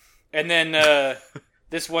 And then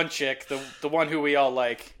this one chick, the one who we all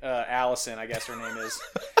like, Allison, I guess her name is,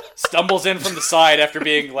 stumbles in from the side after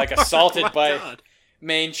being, like, assaulted by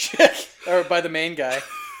main chick, or by the main guy,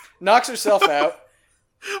 knocks herself out.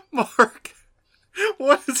 Mark,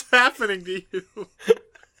 what is happening to you?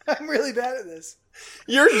 I'm really bad at this.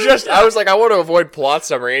 I was like, I want to avoid plot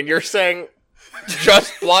summary, and you're saying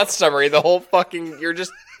just plot summary. The whole fucking, you're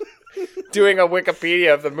just doing a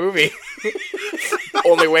Wikipedia of the movie.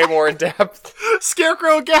 Only way more in depth.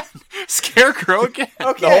 Scarecrow again.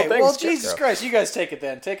 Okay, well, Jesus Christ, you guys take it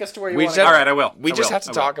then. Take us to where you want to go. All right, I will. We just have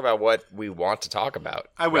to talk about what we want to talk about.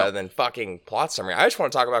 I will. Rather than fucking plot summary. I just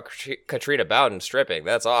want to talk about Katrina Bowden stripping.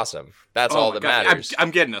 That's awesome. That's all that matters. I'm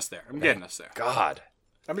getting us there. God.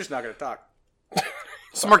 I'm just not going to talk.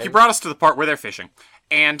 So, Mark, you brought us to the part where they're fishing.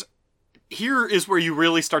 And here is where you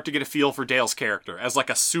really start to get a feel for Dale's character as, like,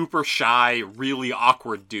 a super shy, really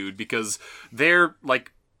awkward dude, because they're,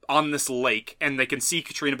 like, on this lake, and they can see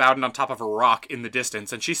Katrina Bowden on top of a rock in the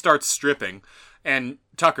distance, and she starts stripping, and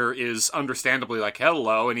Tucker is understandably like,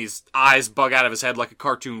 hello, and his eyes bug out of his head like a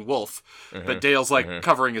cartoon wolf, but Dale's, like,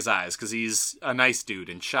 covering his eyes, because he's a nice dude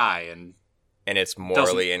and shy, and it's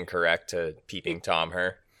morally incorrect to peeping Tom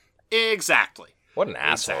her. Exactly. What an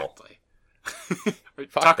asshole. Exactly.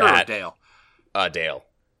 Tucker or Dale? Dale.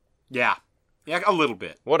 Yeah, a little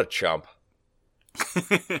bit. What a chump.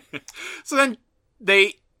 So then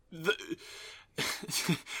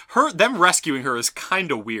them rescuing her is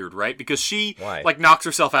kind of weird, right? Because she like knocks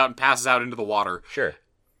herself out and passes out into the water. Sure.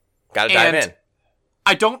 Gotta dive in.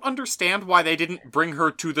 I don't understand why they didn't bring her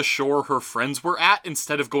to the shore her friends were at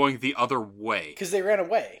instead of going the other way. Because they ran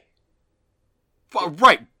away.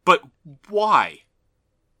 Right, but why?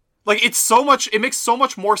 Like, it makes so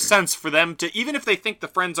much more sense for them to, even if they think the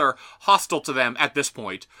friends are hostile to them at this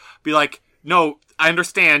point, be like, no, I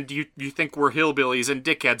understand you think we're hillbillies and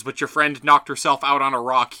dickheads, but your friend knocked herself out on a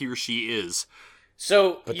rock, here she is.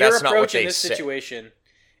 So, your approach in this situation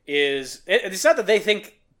is, it's not that they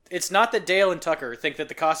think, it's not that Dale and Tucker think that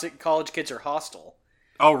the college kids are hostile.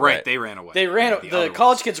 Oh, right. They ran away. The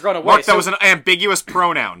college kids run away. Mark, that was an ambiguous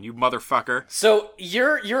pronoun, you motherfucker. So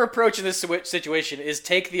your approach in this situation is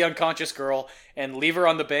take the unconscious girl and leave her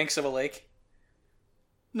on the banks of a lake?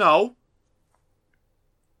 No.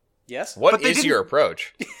 Yes? What is your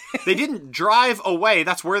approach? They didn't drive away.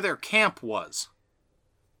 That's where their camp was.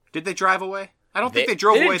 Did they drive away? I don't think they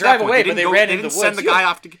drove away at that point. But they ran into the woods. Send the guy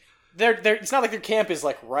off to... It's not like their camp is,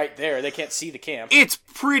 like, right there. They can't see the camp. It's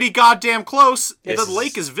pretty goddamn close. The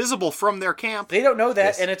lake is visible from their camp. They don't know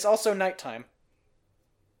that, and it's also nighttime.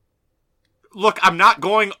 Look, I'm not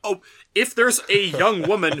going... Oh, if there's a young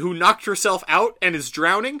woman who knocked herself out and is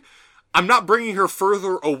drowning, I'm not bringing her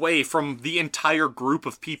further away from the entire group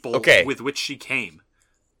of people with which she came.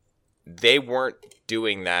 They weren't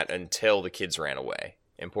doing that until the kids ran away.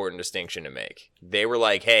 Important distinction to make. They were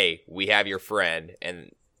like, hey, we have your friend,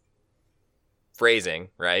 and... phrasing,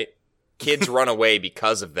 right? Kids run away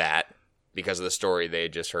because of that, because of the story they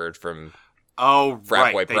had just heard from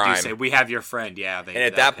Frat Boy They Prime. do say, we have your friend, yeah. And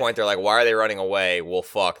at that point, they're like, why are they running away? Well,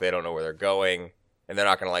 fuck, they don't know where they're going, and they're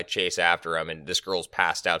not going to, like, chase after them, and this girl's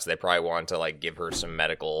passed out, so they probably want to, like, give her some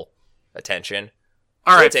medical attention.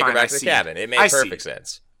 All right, take her back to the cabin. It made perfect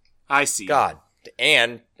sense. I see. God.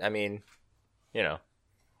 And, I mean, you know.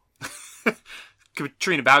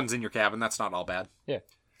 Katrina Bowden's in your cabin, that's not all bad. Yeah,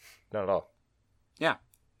 not at all. Yeah.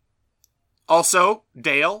 Also,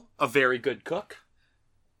 Dale, a very good cook.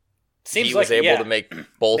 He was able to make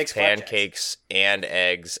both pancakes and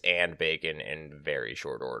eggs and bacon in very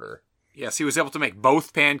short order. Yes, he was able to make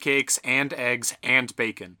both pancakes and eggs and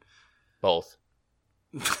bacon. Both.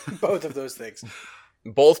 Both of those things.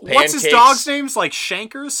 Both pancakes. What's his dog's names? Like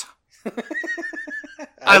Shankers?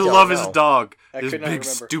 I love his dog. His big,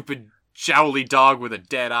 stupid, jowly dog with a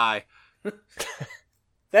dead eye.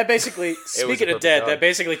 That basically, speaking of dead, that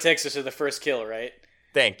basically takes us to the first kill, right?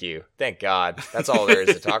 Thank you. Thank God. That's all there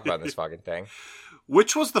is to talk about in this fucking thing.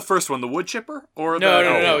 Which was the first one? The wood chipper? Or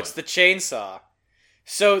No. It's the chainsaw.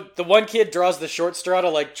 So the one kid draws the short straw to,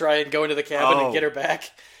 like, try and go into the cabin and get her back.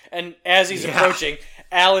 And as he's approaching,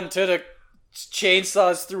 Alan Tudyk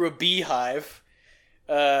chainsaws through a beehive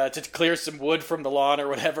to clear some wood from the lawn or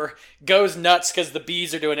whatever. Goes nuts because the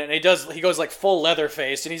bees are doing it. And he goes, like, full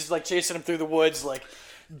Leatherface. And he's, like, chasing him through the woods, like...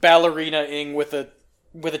 ballerina-ing with a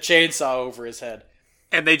chainsaw over his head.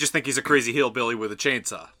 And they just think he's a crazy hillbilly with a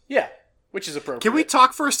chainsaw. Yeah, which is appropriate. Can we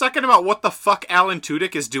talk for a second about what the fuck Alan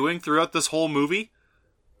Tudyk is doing throughout this whole movie?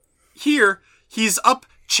 Here, he's up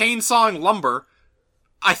chainsawing lumber,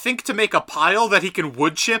 I think to make a pile that he can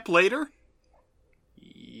wood chip later.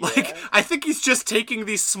 Yeah. Like, I think he's just taking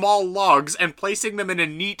these small logs and placing them in a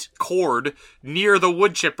neat cord near the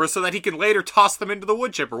wood chipper so that he can later toss them into the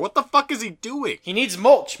wood chipper. What the fuck is he doing? He needs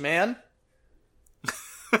mulch, man.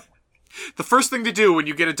 The first thing to do when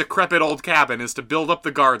you get a decrepit old cabin is to build up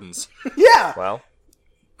the gardens. Yeah! Well,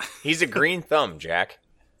 he's a green thumb, Jack.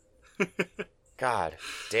 God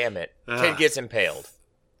damn it. Kid gets impaled.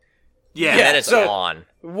 Yeah. And then it's on.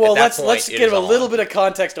 Well, At that let's point, it give is a little on. bit of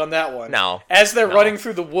context on that one. No. As they're No. running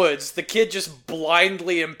through the woods, the kid just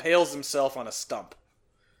blindly impales himself on a stump.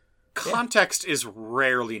 Context is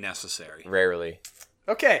rarely necessary. Rarely.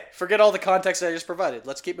 Okay, forget all the context I just provided.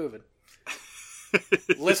 Let's keep moving.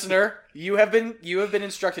 Listener, you have been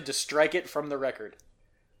instructed to strike it from the record.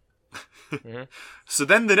 So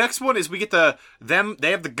then the next one is we get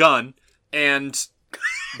they have the gun, and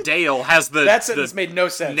Dale has the That sentence made no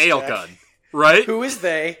sense. nail Jack. gun, right? Who is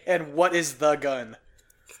they, and what is the gun?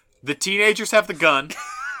 The teenagers have the gun,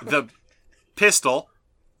 the pistol,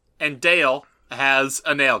 and Dale has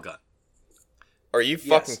a nail gun. Are you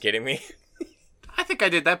fucking kidding me? I think I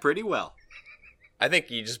did that pretty well. I think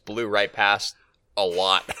you just blew right past a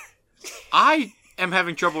lot. I am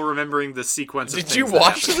having trouble remembering the sequence of Did things you that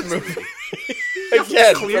watch happened. the movie?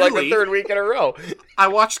 Again, for like the Clearly. third week in a row. I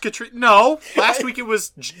watched Katrina. No, last week it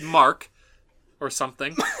was Mark or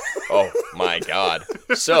something. Oh my god.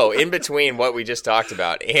 So, in between what we just talked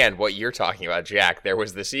about and what you're talking about, Jack, there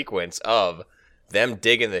was the sequence of them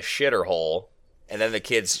digging the shitter hole, and then the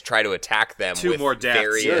kids try to attack them Two with more deaths.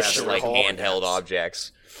 various Yeah, like shitter hole handheld deaths.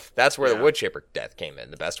 objects. That's where the Yeah. wood chipper death came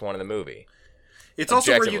in, the best one in the movie. It's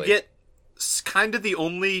also where you Objectively. get kind of the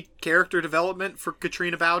only character development for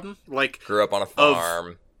Katrina Bowden. Like, Grew up on a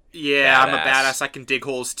farm. yeah, I'm a Badass. badass. I can dig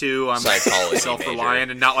holes too. I'm Psychology self-reliant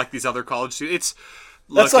and not like these other college students.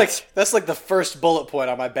 That's like the first bullet point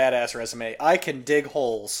on my badass resume. I can dig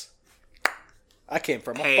holes. I came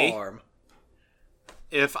from a farm.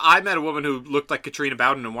 If I met a woman who looked like Katrina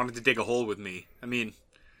Bowden and wanted to dig a hole with me, I mean,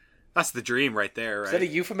 that's the dream right there, Is that a right?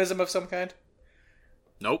 euphemism of some kind?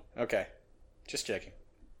 Nope, Okay. Just checking.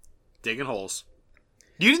 digging holes.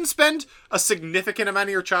 You didn't spend a significant amount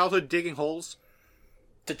of your childhood digging holes?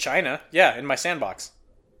 To China? Yeah, in my sandbox.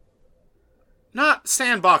 Not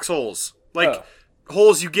sandbox holes. Like, Oh.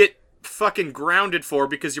 holes you get fucking grounded for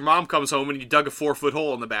because your mom comes home and you dug a 4-foot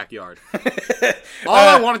hole in the backyard. All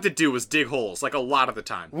I wanted to do was dig holes, like a lot of the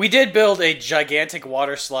time. We did build a gigantic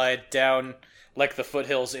water slide down, like, the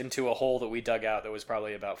foothills into a hole that we dug out that was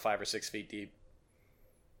probably about 5 or 6 feet deep.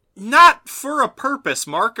 Not for a purpose,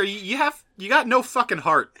 Mark. Or you got no fucking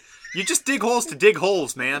heart. You just dig holes to dig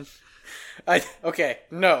holes, man. Okay,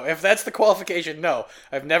 no. If that's the qualification, no.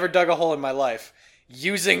 I've never dug a hole in my life.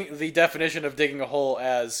 Using the definition of digging a hole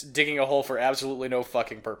as digging a hole for absolutely no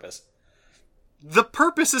fucking purpose. The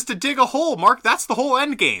purpose is to dig a hole, Mark. That's the whole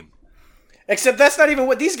end game. Except that's not even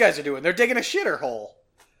what these guys are doing. They're digging a shitter hole.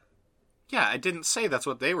 Yeah, I didn't say that's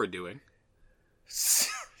what they were doing.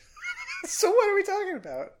 So what are we talking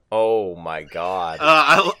about? Oh my god.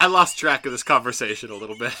 I lost track of this conversation a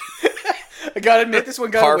little bit. I gotta admit, this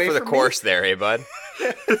one got Par away for the from course there, hey bud.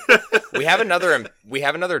 we have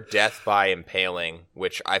another death by impaling,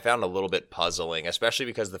 which I found a little bit puzzling, especially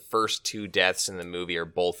because the first two deaths in the movie are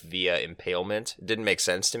both via impalement. It didn't make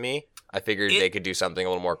sense to me. I figured they could do something a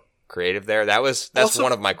little more creative there. That's Also,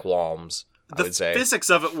 one of my qualms, I would say. The physics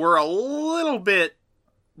of it were a little bit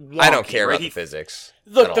wonky, I don't care right? about the physics.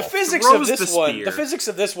 Look, at the all. physics Throws of the this one, spear. the physics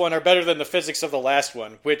of this one are better than the physics of the last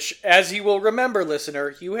one, which, as you will remember,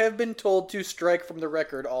 listener, you have been told to strike from the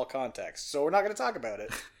record all context, so we're not going to talk about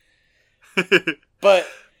it.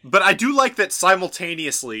 But I do like that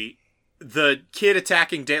simultaneously, the kid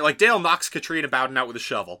attacking Dale, like Dale knocks Katrina Bowden out with a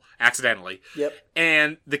shovel, accidentally. Yep.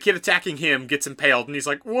 And the kid attacking him gets impaled, and he's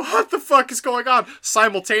like, what the fuck is going on?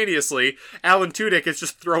 Simultaneously, Alan Tudyk is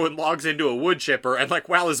just throwing logs into a wood chipper, and like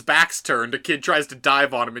while his back's turned, a kid tries to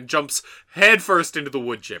dive on him and jumps headfirst into the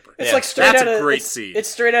wood chipper. it's Yeah, like straight that's out a of great scene. It's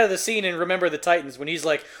straight out of the scene in Remember the Titans when he's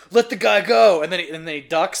like, "Let the guy go," and then he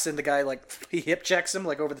ducks, and the guy like he hip checks him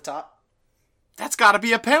like over the top. That's gotta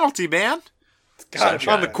be a penalty, man. God,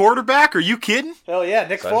 Sunshine. On the quarterback? Are you kidding? hell yeah,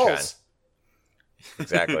 Nick Sunshine. Foles.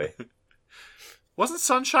 Exactly. Wasn't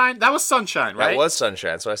Sunshine? That was Sunshine, right? That was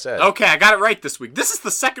Sunshine, that's what I said. Okay, I got it right this week. This is the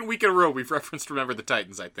second week in a row we've referenced Remember the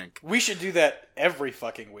Titans, I think. We should do that every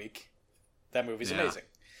fucking week. That movie's Yeah. amazing.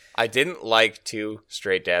 I didn't like two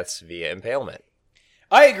straight deaths via impalement.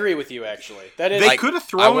 I agree with you, actually. That is They Like, could have I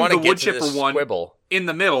thrown wanna the get wood to chipper this one squibble. in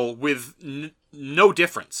the middle with no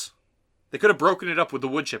difference. They could have broken it up with the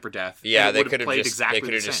wood chipper death. Yeah, and it they would could have have played just exactly they could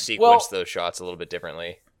the have just same. sequenced Well- those shots a little bit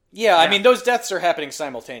differently. Yeah, I Yeah. mean those deaths are happening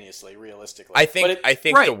simultaneously, realistically. I think But it- I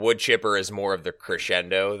think right. the wood chipper is more of the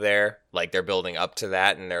crescendo there. Like they're building up to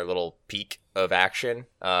that in their little peak of action.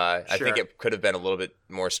 I think Sure. it could have been a little bit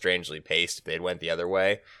more strangely paced if it went the other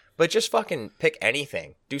way. But just fucking pick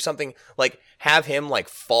anything. Do something like have him like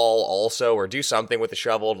fall also, or do something with the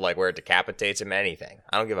shovel like where it decapitates him. Anything.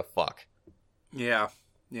 I don't give a fuck. Yeah.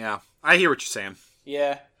 I hear what you're saying.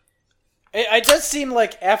 yeah. It does seem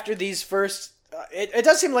like after these first... It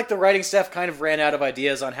does seem like the writing staff kind of ran out of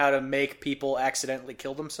ideas on how to make people accidentally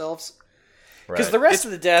kill themselves. Because the rest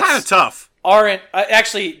of the deaths... kind of tough. Aren't...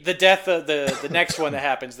 actually, the death of the next one that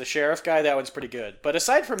happens, the sheriff guy, that one's pretty good. But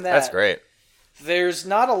aside from that... That's great. There's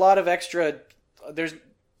not a lot of extra... There's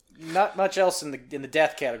not much else in the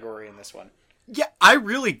death category in this one. Yeah, I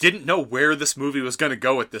really didn't know where this movie was going to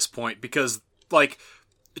go at this point because, like...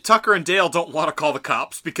 Tucker and Dale don't want to call the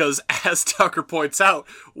cops because, as Tucker points out,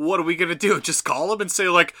 what are we going to do? Just call them and say,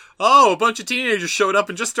 like, oh, a bunch of teenagers showed up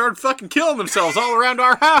and just started fucking killing themselves all around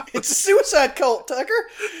our house. It's a suicide cult, Tucker.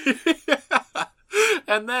 Yeah.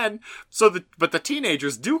 And then, but the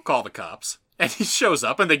teenagers do call the cops, and he shows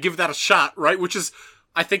up, and they give that a shot, right? Which is,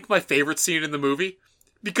 I think, my favorite scene in the movie.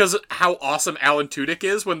 Because how awesome Alan Tudyk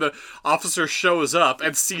is when the officer shows up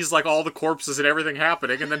and sees, like, all the corpses and everything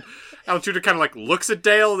happening. And then Alan Tudyk kind of, like, looks at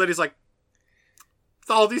Dale, and then he's like,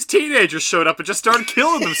 all these teenagers showed up and just started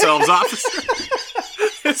killing themselves, officer.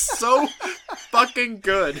 It's so fucking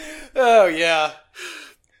good. Oh, yeah.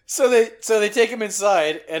 So they take him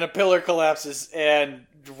inside, and a pillar collapses and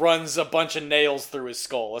runs a bunch of nails through his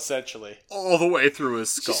skull, essentially. All the way through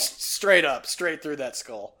his skull. Just straight up, straight through that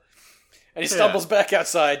skull. And he stumbles back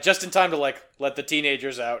outside just in time to, like, let the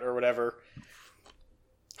teenagers out or whatever.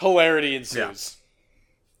 Hilarity ensues.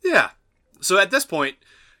 Yeah. So at this point,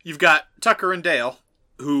 you've got Tucker and Dale,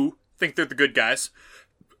 who think they're the good guys,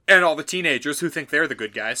 and all the teenagers who think they're the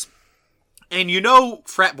good guys. And you know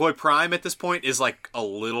Frat Boy Prime at this point is, like, a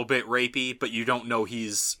little bit rapey, but you don't know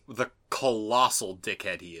he's the colossal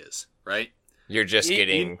dickhead he is, right? You're just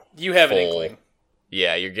getting... You have full... an inkling.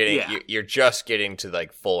 Yeah, you're just getting to,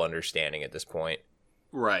 like, full understanding at this point.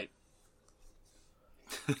 Right.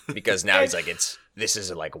 Because now he's like, this is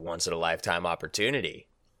like a once in a lifetime opportunity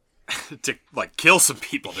to, like, kill some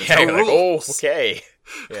people. There's no rules. Like, oh, okay.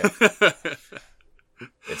 Yeah.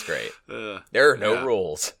 It's great. There are no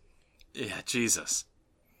rules. Yeah, Jesus.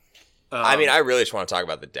 I mean, I really just want to talk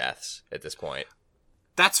about the deaths at this point.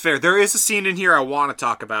 That's fair. There is a scene in here I want to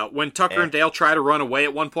talk about. When Tucker and Dale try to run away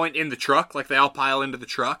at one point in the truck, like they all pile into the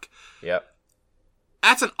truck. Yep.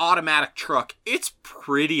 That's an automatic truck. It's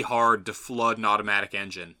pretty hard to flood an automatic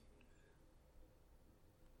engine.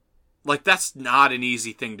 Like, that's not an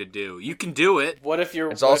easy thing to do. You can do it.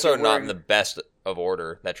 It's also not in the best of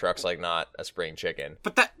order. That truck's, like, not a spring chicken.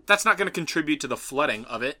 But that's not going to contribute to the flooding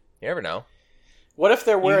of it. You never know. What if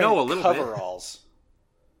they're wearing coveralls?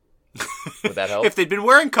 Would that help? If they'd been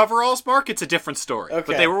wearing coveralls, Mark, it's a different story. Okay.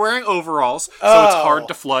 But they were wearing overalls, so it's hard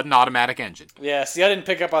to flood an automatic engine. Yeah, see, I didn't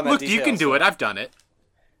pick up on that Look, detail, you can do it. I've done it.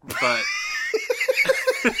 But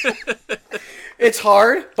it's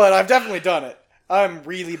hard, but I've definitely done it. I'm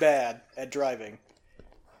really bad at driving.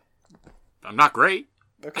 I'm not great.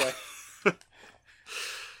 Okay.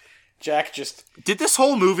 Jack just... Did this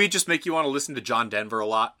whole movie just make you want to listen to John Denver a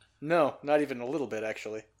lot? No, not even a little bit,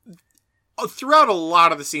 actually. Throughout a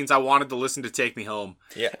lot of the scenes, I wanted to listen to Take Me Home.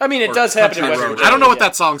 Yeah. I mean, it does happen in West Virginia. I don't know what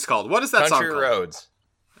that song's called. What is that Country song called? Roads.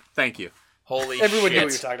 Thank you. Holy Everyone shit. knew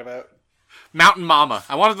what you're talking about. Mountain Mama.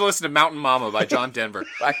 I wanted to listen to Mountain Mama by John Denver.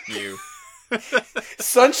 Fuck you.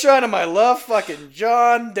 Sunshine of My Love, fucking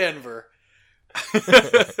John Denver.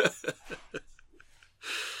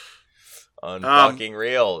 Unfucking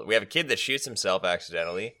real. We have a kid that shoots himself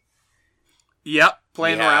accidentally. Yep,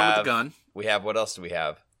 playing around with the gun. What else do we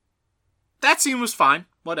have? That scene was fine.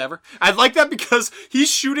 Whatever. I like that because he's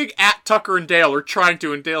shooting at Tucker and Dale, or trying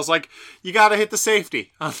to, and Dale's like, you gotta hit the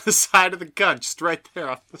safety on the side of the gun, just right there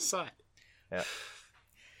on the side. Yeah.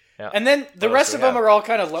 And then the rest of them are all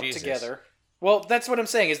kind of lumped together. Well, that's what I'm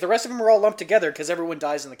saying, is the rest of them are all lumped together because everyone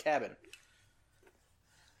dies in the cabin.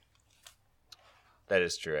 That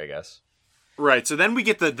is true, I guess. Right, so then we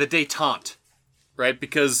get the detente, right?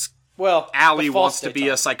 Because Allie wants to be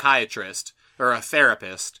a psychiatrist, or a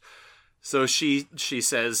therapist. So she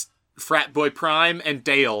says, Frat Boy Prime and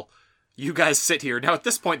Dale, you guys sit here. Now, at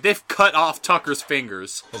this point, they've cut off Tucker's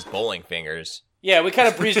fingers. His bowling fingers. Yeah, we kind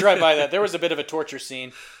of breezed right by that. There was a bit of a torture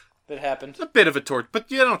scene that happened. A bit of a torture,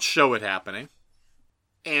 but you don't show it happening.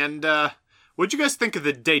 And what'd you guys think of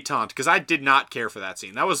the detente? Because I did not care for that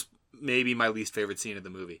scene. That was maybe my least favorite scene of the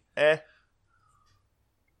movie. I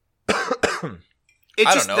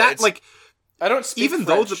don't know. I don't speak even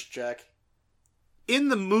French, Jack. In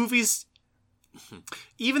the movies,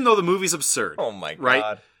 even though the movie's absurd. Oh my god.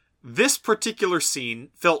 Right? This particular scene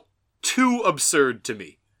felt too absurd to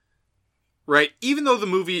me. Right? Even though the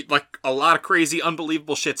movie, like, a lot of crazy,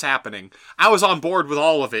 unbelievable shit's happening, I was on board with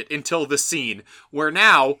all of it until this scene, where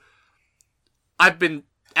now Alan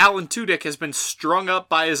Tudyk has been strung up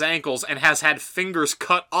by his ankles and has had fingers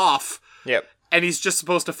cut off. Yep. and he's just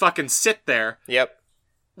supposed to fucking sit there. Yep.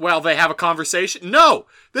 While they have a conversation. No!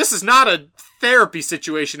 This is not a therapy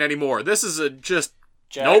situation anymore. This is a just...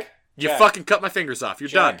 Jack, nope. You Jack, fucking cut my fingers off. You're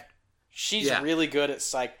Jack, done. She's really good at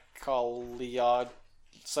psychology.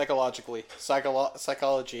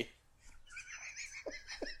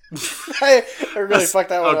 I really fucked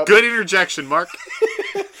that one up. Good interjection, Mark.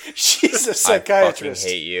 She's a psychiatrist. I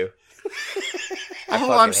fucking hate you.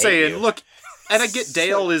 All I'm saying, look, and I get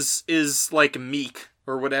Dale is like meek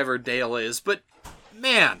or whatever Dale is, but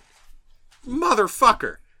man,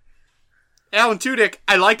 motherfucker. Alan Tudyk,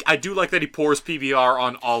 I do like that he pours PBR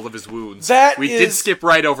on all of his wounds. We did skip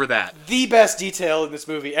right over that. The best detail in this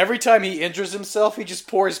movie. Every time he injures himself, he just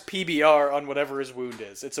pours PBR on whatever his wound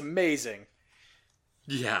is. It's amazing.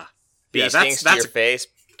 Yeah. Bee stings to your face,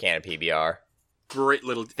 can of PBR. Great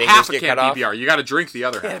little... Fingers half a get can cut PBR. Off. You gotta drink the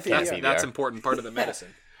other half. That's That's an important part of the medicine.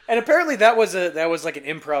 And apparently that was like an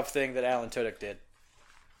improv thing that Alan Tudyk did.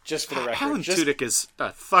 Just for the record. Alan Tudyk is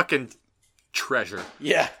a fucking treasure.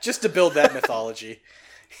 Yeah, just to build that mythology.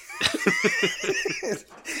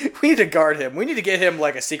 We need to guard him. We need to get him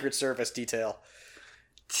like a Secret Service detail.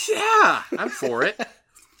 Yeah, I'm for it.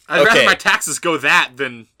 I'd rather my taxes go that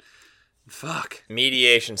than... Fuck.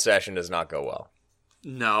 Mediation session does not go well.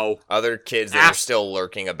 No. Other kids that are still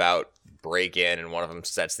lurking about break in, and one of them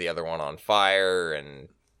sets the other one on fire, and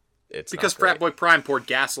it's because Frat Boy Prime poured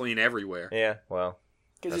gasoline everywhere. Yeah, well,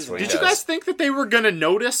 that's what he does. You guys think that they were going to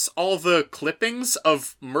notice all the clippings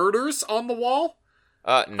of murders on the wall?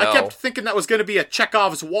 No. I kept thinking that was going to be a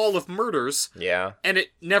Chekhov's wall of murders. Yeah. And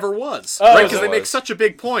it never was. Oh, right, because they make such a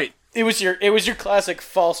big point. It was your classic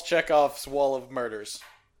false Chekhov's wall of murders.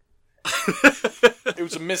 It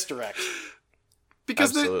was a misdirect.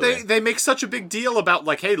 Because they make such a big deal about,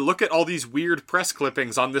 like, hey, look at all these weird press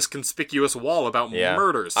clippings on this conspicuous wall about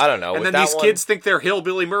murders. I don't know. And then these kids think they're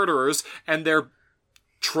hillbilly murderers, and they're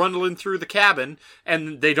trundling through the cabin,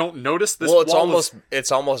 and they don't notice this wall. Well,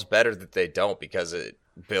 it's almost better that they don't, because it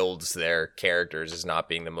builds their characters as not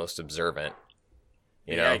being the most observant.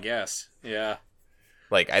 You know? I guess. Yeah.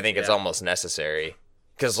 Like, I think it's almost necessary.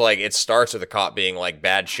 Because, like, it starts with a cop being like,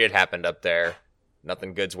 bad shit happened up there.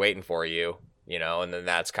 Nothing good's waiting for you. You know, and then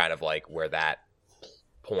that's kind of like where that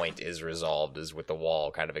point is resolved, is with the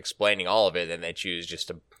wall kind of explaining all of it, and they choose just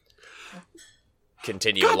to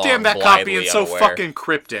continue along. Goddamn, that cop being so fucking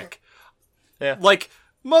cryptic. Yeah. Like,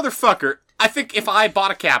 motherfucker, I think if I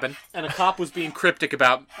bought a cabin and a cop was being cryptic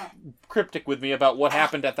with me about what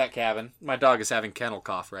happened at that cabin. My dog is having kennel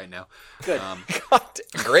cough right now. Good.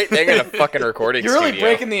 Great thing in a fucking recording You're studio. really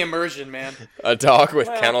breaking the immersion, man. A dog with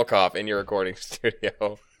kennel cough in your recording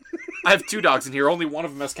studio. I have 2 dogs in here. Only one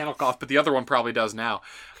of them has kennel cough, but the other one probably does now.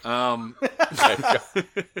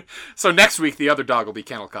 So next week, the other dog will be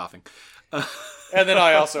kennel coughing. And then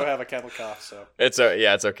I also have a kennel cough, so... It's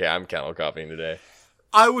okay. I'm kennel coughing today.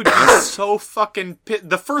 I would be so fucking pissed.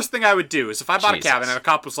 The first thing I would do is if I bought a cabin and a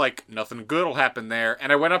cop was like, nothing good will happen there,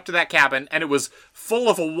 and I went up to that cabin and it was full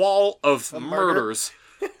of a wall of murders,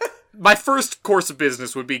 my first course of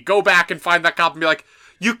business would be go back and find that cop and be like,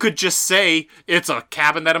 you could just say it's a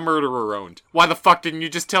cabin that a murderer owned. Why the fuck didn't you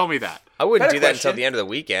just tell me that? I wouldn't do that until the end of the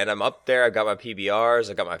weekend. I'm up there. I've got my PBRs.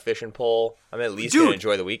 I've got my fishing pole. I'm at least going to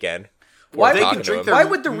enjoy the weekend. Why they can drink their why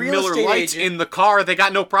would the real Miller estate Lights agent... in the car? They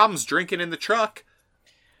got no problems drinking in the truck.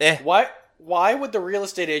 Why would the real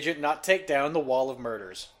estate agent not take down the wall of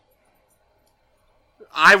murders?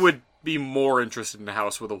 I would be more interested in a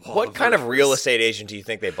house with a wall. What kind of real estate agent do you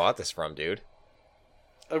think they bought this from, dude?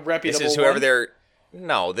 A reputable This is whoever one? they're...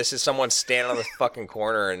 No, this is someone standing on the fucking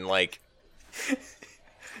corner in, like,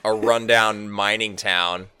 a rundown mining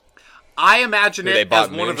town. I imagine it it bought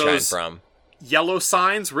as one of those from. Yellow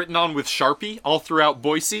signs written on with Sharpie all throughout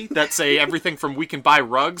Boise that say everything from we can buy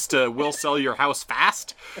rugs to we'll sell your house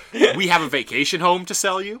fast. We have a vacation home to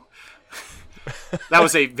sell you. That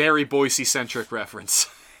was a very Boise-centric reference.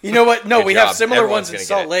 You know what? No, Good we job. have similar Everyone's ones in gonna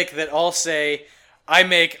Salt Lake that all say, I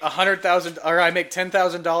make $100,000 or I make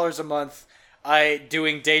 $10,000 a month.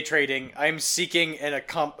 Doing day trading. I'm seeking an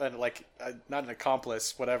not an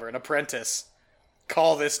accomplice, whatever, an apprentice.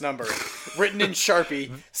 Call this number. Written in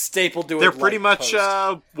Sharpie, stapled to a They're pretty much,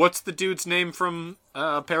 post. what's the dude's name from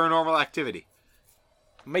Paranormal Activity?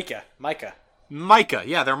 Micah. Micah,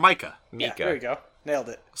 yeah, they're Micah. Yeah, Mika. there you go. Nailed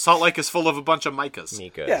it. Salt Lake is full of a bunch of Micahs.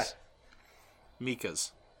 Mikas. Yeah.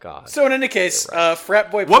 Mikas. God. So in any case,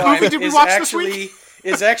 Frat Boy What Prime movie did we is watch this actually week?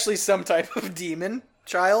 is actually some type of demon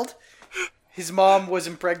child. His mom was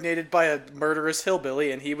impregnated by a murderous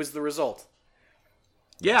hillbilly, and he was the result.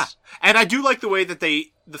 Yeah, and I do like the way that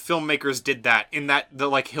the filmmakers did that, in that the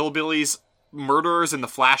like hillbillies murderers in the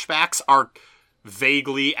flashbacks are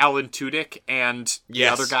vaguely Alan Tudyk and the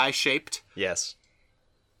other guy shaped. Yes.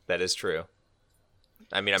 That is true.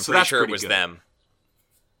 I mean, I'm So pretty that's sure it pretty was good. them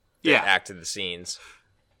that acted the scenes.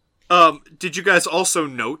 Did you guys also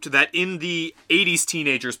note that in the 80s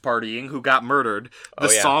teenagers partying who got murdered, the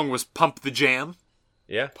song was Pump the Jam?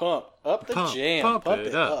 Yeah. Pump up the jam. Pump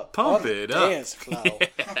it up. Pump it up. Dance floor.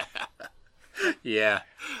 Yeah.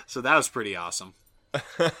 So that was pretty awesome.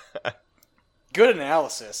 Good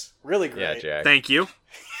analysis. Really great. Yeah, Jack. Thank you.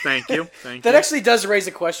 Thank you. That actually does raise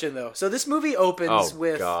a question, though. So this movie opens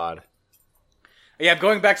with... God. Yeah, I'm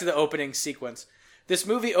going back to the opening sequence. This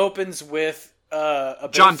movie opens with a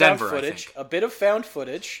bit John of found Denver, I footage. think. A bit of found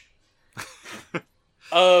footage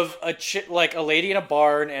of a lady in a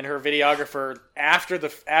barn and her videographer after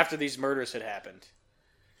these murders had happened.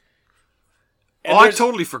 And I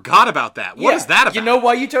totally forgot about that. What is that about? You know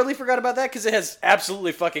why you totally forgot about that? Because it has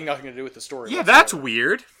absolutely fucking nothing to do with the story. Yeah, whatsoever. that's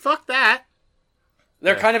weird. Fuck that.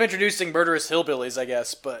 They're kind of introducing murderous hillbillies, I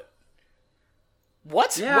guess, but...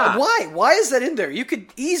 What? Yeah. Why? Why is that in there? You could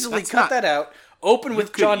easily cut that out, open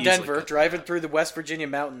with could John easily Denver cut driving through the West Virginia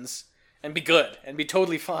mountains, and be good, and be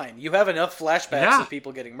totally fine. You have enough flashbacks of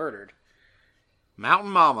people getting murdered. Mountain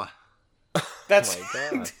Mama. That's, Oh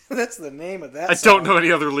my God. that's the name of that I song. don't know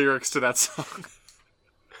any other lyrics to that song.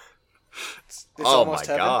 It's Oh my almost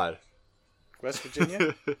heaven. God. West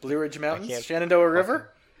Virginia? Blue Ridge Mountains? Shenandoah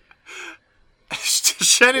River?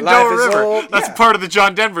 Shenandoah Life is River. old. That's Yeah. part of the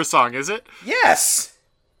John Denver song, is it? Yes!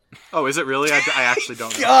 Oh, is it really? I actually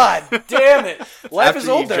don't know. God damn it! Life After is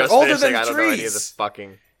you older. just Older finished than saying, I don't know any of trees. this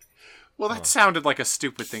fucking... Well, that sounded like a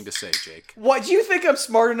stupid thing to say, Jake. What, do you think I'm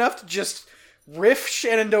smart enough to just riff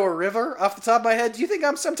Shenandoah River off the top of my head? Do you think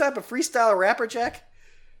I'm some type of freestyle rapper, Jack?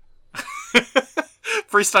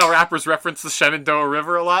 Freestyle rappers reference the Shenandoah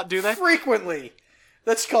River a lot, do they? Frequently.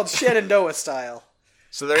 That's called Shenandoah style.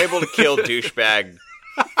 So they're able to kill douchebag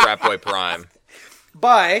Frat Boy Prime.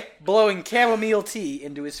 By blowing chamomile tea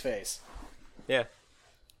into his face. Yeah.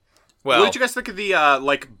 What Well, did you guys think of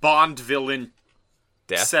the, Bond villain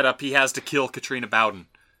death. setup he has to kill Katrina Bowden?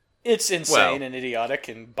 It's insane Well- and idiotic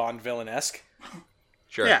and Bond villain-esque.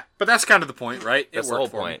 Sure. Yeah, but that's kind of the point, right? That's the whole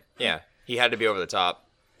point. Yeah. He had to be over the top.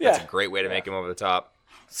 Yeah. That's a great way to make him over the top.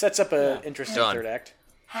 Sets up an interesting Done. third act.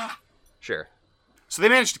 Sure. So they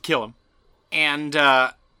managed to kill him, and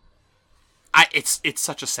it's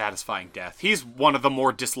such a satisfying death. He's one of the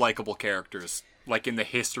more dislikable characters, like in the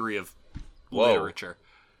history of literature.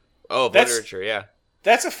 Oh, That's- literature, yeah.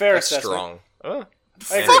 That's a fair That's assessment. strong. Oh.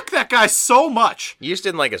 Fuck that guy so much. You just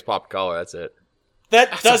didn't like his pop collar, that's it. That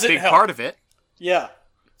That's doesn't a big help. part of it. Yeah,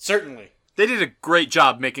 certainly. They did a great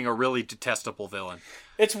job making a really detestable villain.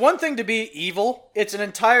 It's one thing to be evil. It's an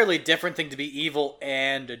entirely different thing to be evil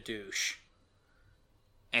and a douche.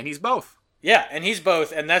 And he's both. Yeah, and he's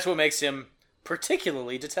both, and that's what makes him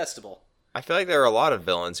particularly detestable. I feel like there are a lot of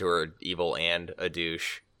villains who are evil and a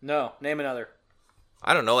douche. No, name another.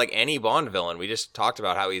 I don't know, like any Bond villain. We just talked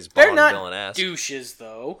about how he's They're Bond not villain-esque. douches,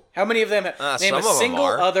 though. How many of them have... name some a of them single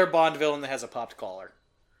are. other Bond villain that has a popped collar.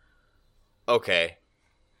 Okay.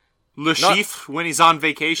 Le Chiffre, when he's on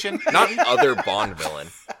vacation. Not other Bond villain.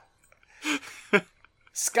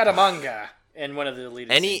 Scaramanga in one of the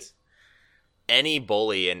deleted scenes. Any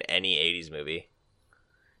bully in any 80s movie.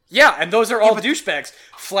 Yeah, and those are all douchebags.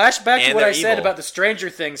 Flashback to And what they're I said evil. about the Stranger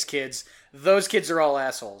Things kids. Those kids are all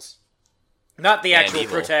assholes. Not the And actual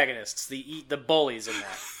evil. protagonists, the bullies in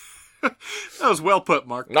that. That was well put,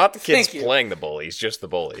 Mark. Not the kids Thank you. playing the bullies, just the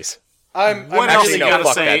bullies. I'm What actually else you no, got to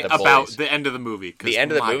fuck say that, the about bullies. the end of the movie? 'Cause The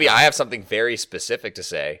end of the my movie, God. I have something very specific to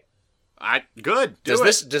say. Good.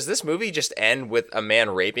 Does this movie just end with a man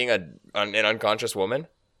raping an unconscious woman?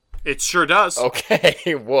 It sure does.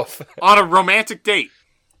 Okay, woof. On a romantic date.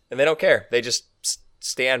 And they don't care. They just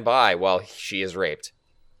stand by while she is raped.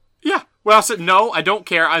 Yeah. Well, I said, no, I don't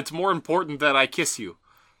care. It's more important that I kiss you.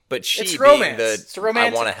 But she It's being romance. the It's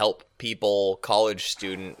romantic. I want to help people, college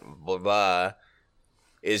student, blah, blah,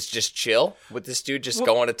 is just chill with this dude just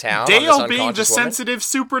going to town. on this Dale, being the unconscious woman? sensitive,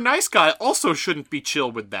 super nice guy, also shouldn't be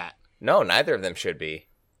chill with that. No, neither of them should be.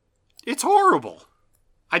 It's horrible.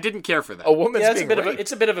 I didn't care for that. A woman's Yeah, it's being a bit raped.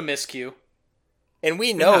 it's a bit of a miscue. And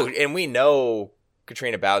we know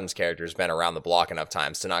Katrina Bowden's character has been around the block enough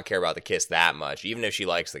times to not care about the kiss that much, even if she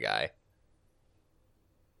likes the guy.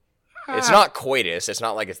 It's not coitus. It's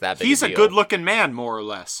not like it's that big He's a a deal. good-looking man, more or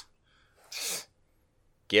less.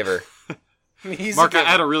 Give her. He's Mark, a I good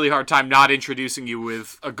had one. a really hard time not introducing you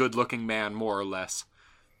with a good-looking man, more or less.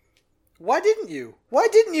 Why didn't you? Why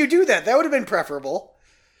didn't you do that? That would have been preferable.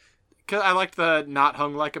 Because I liked the not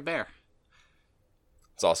hung like a bear.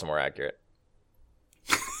 It's also more accurate.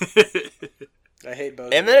 I hate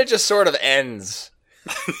both. And then it just sort of ends.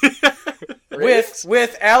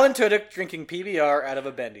 With Alan Tudyk drinking PBR out of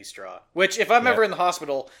a bendy straw. Which, if I'm ever in the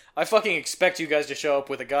hospital, I fucking expect you guys to show up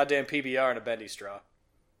with a goddamn PBR and a bendy straw.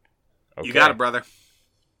 Okay. You got it, brother.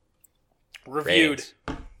 Reviewed.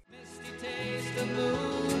 Misty taste of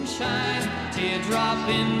moonshine, teardrop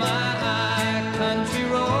in my eye, country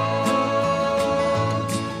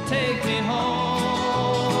roads, take me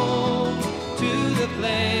home to the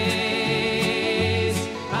place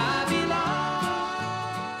I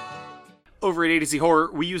belong. Over at A to Z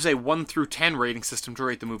Horror, we use a 1 through 10 rating system to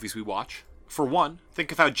rate the movies we watch. For one,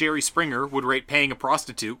 think of how Jerry Springer would rate paying a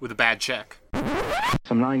prostitute with a bad check.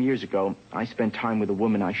 Some 9 years ago, I spent time with a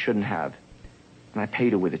woman I shouldn't have, and I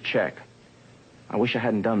paid her with a check. I wish I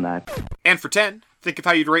hadn't done that. And for 10, think of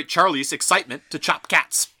how you'd rate Charlie's excitement to chop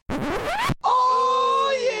cats.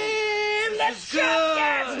 Oh yeah, let's chop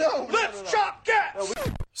cats! No, let's chop cats!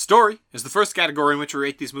 Story is the first category in which we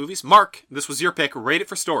rate these movies. Mark, this was your pick. Rate it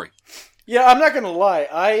for story. Yeah, I'm not gonna lie.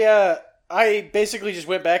 I basically just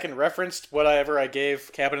went back and referenced whatever I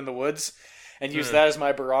gave Cabin in the Woods and used that as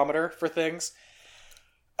my barometer for things.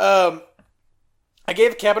 I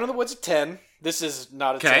gave Cabin in the Woods a 10. This is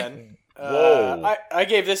not a 10. Whoa. I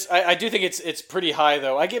gave this... I do think it's pretty high,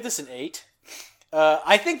 though. I gave this an 8.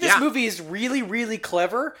 I think this movie is really, really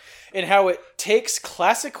clever in how it takes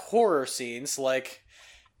classic horror scenes like,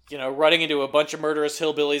 you know, running into a bunch of murderous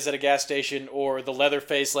hillbillies at a gas station or the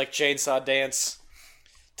Leatherface, like, chainsaw dance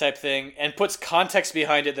type thing, and puts context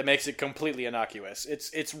behind it that makes it completely innocuous.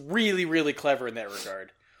 It's really, really clever in that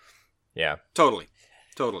regard. Yeah. Totally.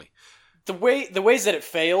 The ways that it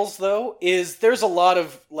fails, though, is there's a lot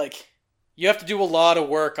of, like, you have to do a lot of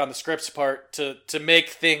work on the script's part to make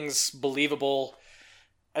things believable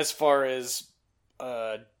as far as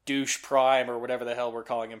douche prime or whatever the hell we're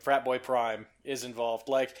calling him, frat boy prime, is involved.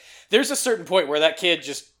 Like, there's a certain point where that kid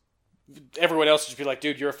just, everyone else would just be like,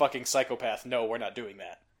 dude, you're a fucking psychopath. No, we're not doing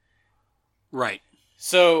that. Right.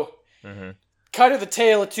 So, kind of the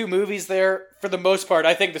tale of two movies there. For the most part,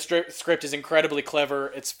 I think the script is incredibly clever.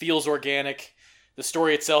 It feels organic. The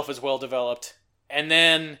story itself is well developed. And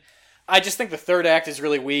then I just think the third act is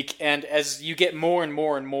really weak. And as you get more and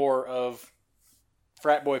more and more of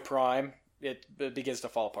Frat Boy Prime, it begins to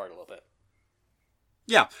fall apart a little bit.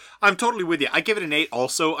 Yeah, I'm totally with you. I give it an 8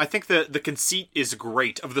 also. I think the conceit is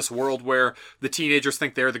great of this world where the teenagers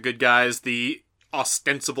think they're the good guys, the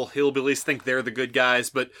ostensible hillbillies think they're the good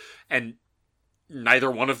guys, and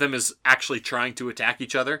neither one of them is actually trying to attack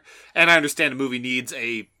each other. And I understand a movie needs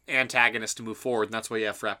a antagonist to move forward, and that's why you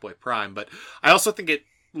have Frat Boy Prime. But I also think it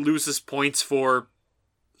loses points for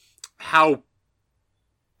how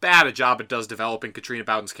bad a job it does developing Katrina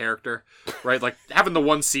Bowden's character, right? Like, having the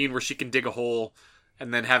one scene where she can dig a hole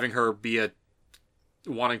and then having her be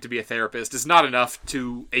wanting to be a therapist is not enough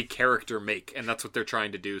to a character make, and that's what they're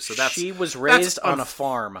trying to do. So she was raised on a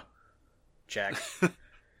farm, Jack.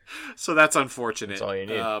 So that's unfortunate. That's all you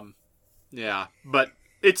need. Yeah, but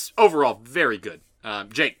it's overall very good.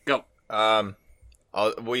 Jake, go.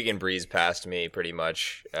 We can breeze past me pretty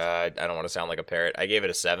much. I don't want to sound like a parrot. I gave it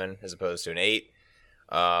a 7 as opposed to an 8.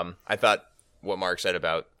 I thought what Mark said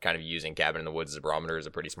about kind of using Cabin in the Woods as a barometer is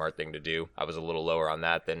a pretty smart thing to do. I was a little lower on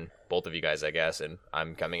that than both of you guys, I guess, and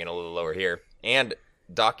I'm coming in a little lower here. And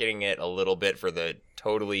docketing it a little bit for the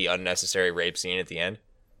totally unnecessary rape scene at the end.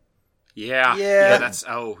 Yeah, that's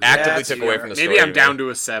actively took away from the story. Maybe I'm down to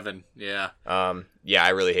a 7. Yeah. Yeah, I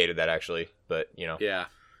really hated that actually, but you know. Yeah.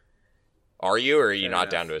 Are you, or are you Fair not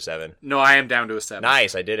enough. down to a 7? No, I am down to a 7.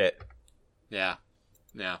 Nice, I did it. Yeah.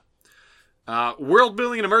 World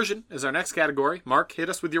building and immersion is our next category. Mark, hit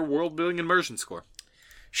us with your world building and immersion score.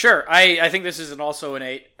 Sure, I think this is also an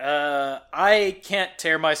 8. I can't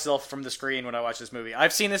tear myself from the screen when I watch this movie.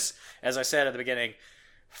 I've seen this, as I said at the beginning,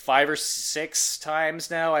 5 or 6 times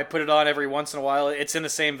now. I put it on every once in a while. It's in the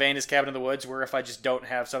same vein as Cabin in the Woods, where if I just don't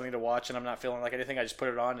have something to watch and I'm not feeling like anything, I just put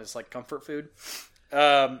it on. It's like comfort food.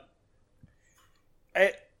 I'm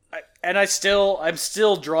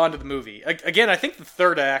still drawn to the movie. Again, I think the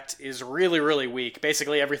third act is really, really weak.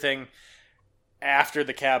 Basically, everything after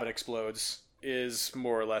the cabin explodes is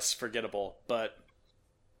more or less forgettable, but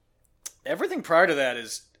everything prior to that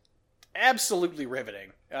is absolutely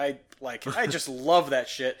riveting. I just love that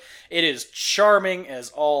shit. It is charming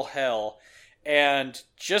as all hell, and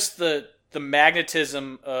just the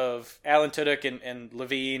magnetism of Alan Tudyk and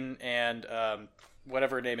Levine and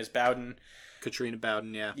whatever her name is, Bowden. Katrina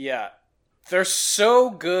Bowden, yeah. Yeah. They're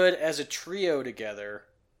so good as a trio together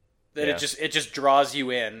that it just draws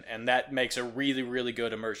you in, and that makes a really, really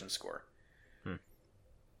good immersion score.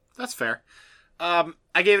 That's fair. I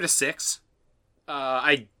gave it a 6.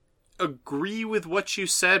 I agree with what you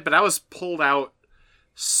said, but I was pulled out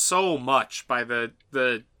so much by the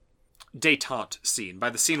détente scene, by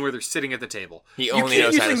the scene where they're sitting at the table. He only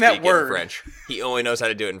knows how to speak it in French. He only knows how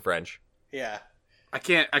to do it in French. Yeah. I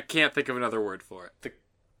can't think of another word for it. The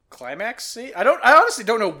climax scene? I honestly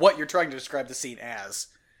don't know what you're trying to describe the scene as.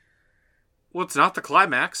 Well, it's not the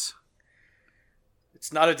climax.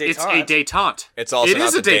 It's not a détente. It's a détente. It's also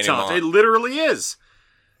not a détente. It literally is.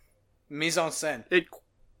 Mise en scène.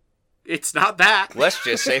 It's not that. Let's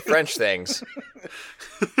just say French things.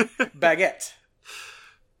 Baguette.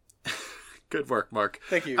 Good work, Mark.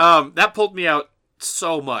 Thank you. That pulled me out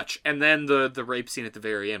so much, and then the rape scene at the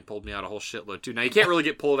very end pulled me out a whole shitload too. Now you can't really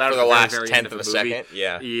get pulled out for of the last very tenth end of a the movie. second.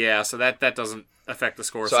 Yeah, yeah. So that doesn't affect the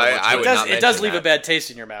score so much. It does leave a bad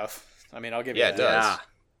taste in your mouth. I mean, I'll give you that. Yeah, it does.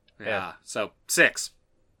 Yeah. So 6.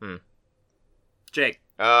 Jake.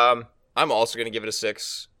 I'm also going to give it a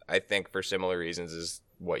 6. I think for similar reasons as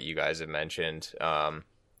what you guys have mentioned.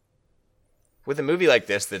 With a movie like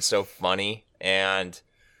this that's so funny and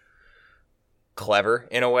clever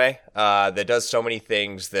in a way, that does so many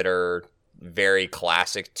things that are very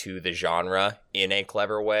classic to the genre in a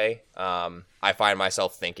clever way. I find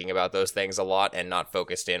myself thinking about those things a lot and not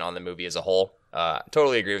focused in on the movie as a whole.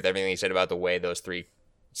 Totally agree with everything you said about the way those 3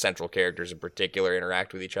 central characters in particular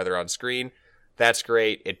interact with each other on screen. That's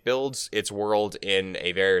great. It builds its world in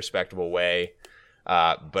a very respectable way,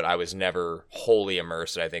 but I was never wholly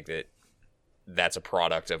immersed. I think that's a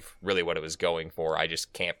product of really what it was going for. I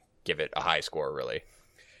just can't give it a high score, really.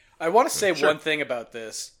 I want to say one thing about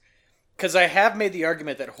this, because I have made the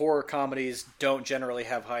argument that horror comedies don't generally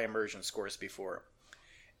have high immersion scores before.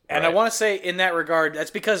 And I want to say in that regard,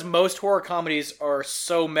 that's because most horror comedies are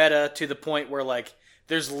so meta to the point where, like,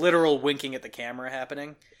 there's literal winking at the camera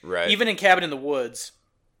happening. Right. Even in Cabin in the Woods,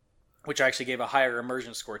 which I actually gave a higher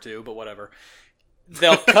immersion score to, but whatever.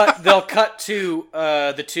 They'll cut to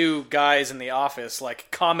the 2 guys in the office,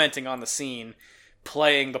 like, commenting on the scene,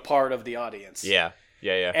 playing the part of the audience. Yeah.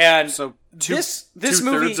 And so this two-thirds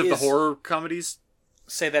movie of the horror comedies.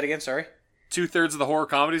 Say that again. Sorry. 2/3 of the horror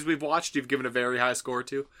comedies we've watched, you've given a very high score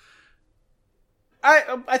to.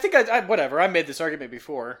 I think I whatever. I made this argument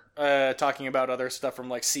before, talking about other stuff from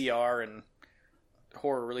like CR and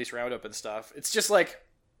horror release roundup and stuff. It's just like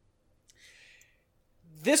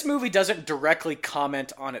this movie doesn't directly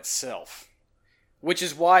comment on itself, which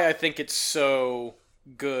is why I think it's so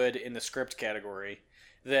good in the script category,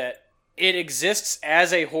 that it exists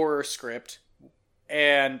as a horror script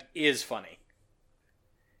and is funny.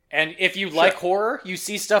 And if you like horror, you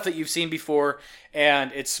see stuff that you've seen before,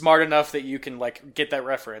 and it's smart enough that you can like get that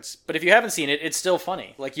reference. But if you haven't seen it, it's still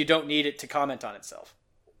funny. Like, you don't need it to comment on itself.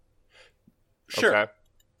 Sure.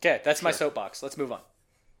 Okay, that's my soapbox. Let's move on.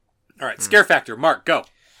 All right, scare factor. Mark, go.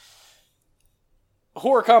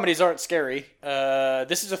 Horror comedies aren't scary.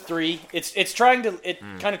 This is a 3. It's trying to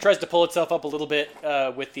kind of tries to pull itself up a little bit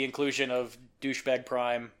with the inclusion of douchebag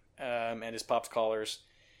Prime and his pops collars.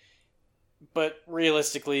 But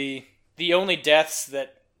realistically, the only deaths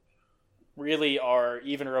that really are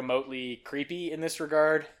even remotely creepy in this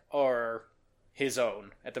regard are his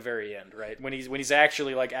own at the very end, right? When he's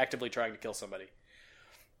actually like actively trying to kill somebody.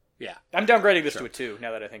 Yeah, I'm downgrading this to a 2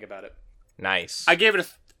 now that I think about it. Nice. I gave it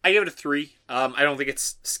a 3. I don't think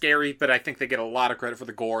it's scary, but I think they get a lot of credit for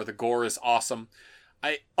the gore. The gore is awesome.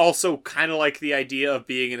 I also kind of like the idea of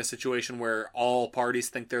being in a situation where all parties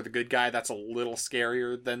think they're the good guy. That's a little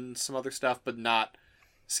scarier than some other stuff, but not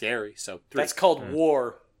scary. So 3. That's called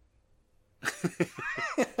war.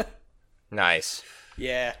 Nice.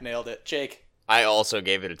 Yeah, nailed it. Jake. I also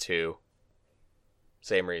gave it a 2.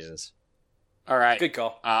 Same reasons. All right. Good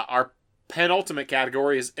call. Our penultimate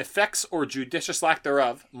category is effects or judicious lack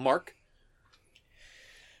thereof. Mark?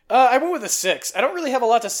 I went with a 6. I don't really have a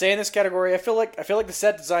lot to say in this category. I feel like the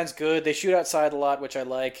set design's good. They shoot outside a lot, which I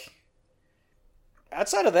like.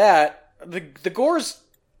 Outside of that, the gore's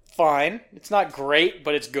fine. It's not great,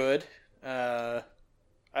 but it's good. There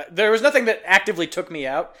was nothing that actively took me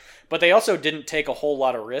out, but they also didn't take a whole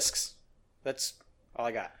lot of risks. That's all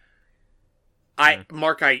I got.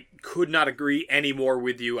 Mark, I could not agree any more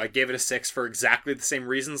with you. I gave it a 6 for exactly the same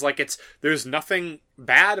reasons. Like, there's nothing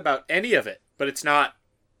bad about any of it, but it's not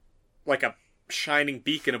like a shining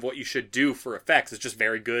beacon of what you should do for effects. It's just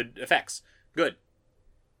very good effects. Good.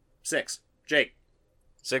 6. Jake?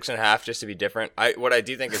 6.5, just to be different. What I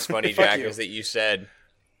do think is funny, Jack, is that you said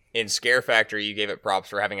in Scare Factor you gave it props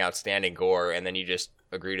for having outstanding gore, and then you just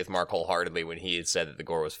agreed with Mark wholeheartedly when he had said that the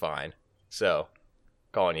gore was fine. So,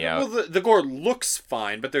 calling you out. Well, the gore looks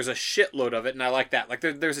fine, but there's a shitload of it, and I like that. Like,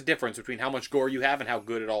 there's a difference between how much gore you have and how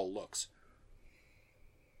good it all looks.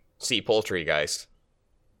 See Poultrygeist.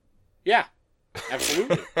 Yeah,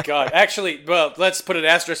 absolutely. God, actually, well, let's put an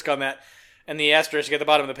asterisk on that. And the asterisk at the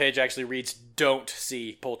bottom of the page actually reads, "Don't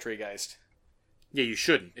see Poultrygeist." Yeah, you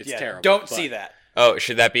shouldn't. It's terrible. Don't see that. Oh,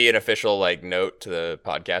 should that be an official note to the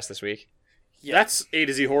podcast this week? Yeah. That's A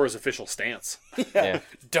to Z Horror's official stance. Yeah.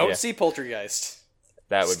 Don't see Poultrygeist.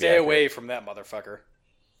 That would Stay be away from that motherfucker.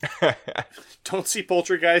 Don't see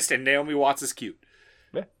Poultrygeist, and Naomi Watts is cute.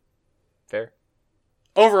 Yeah. Fair.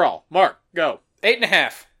 Overall, Mark, go.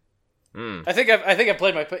 8.5. I think I've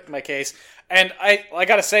played my case, and I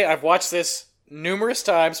gotta say I've watched this numerous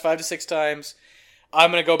times, 5 to 6 times.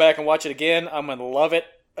 I'm gonna go back and watch it again. I'm gonna love it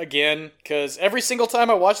again because every single time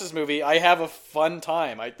I watch this movie, I have a fun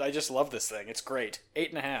time. I just love this thing. It's great.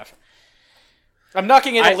 8.5. I'm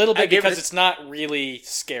knocking it a little bit because it's not really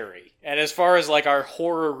scary, and as far as our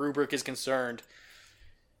horror rubric is concerned,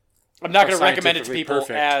 I'm not going to recommend it to people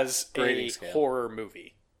as a horror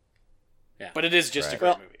movie. Yeah. But it is just a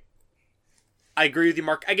great movie. I agree with you,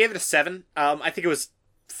 Mark. I gave it a 7. I think it was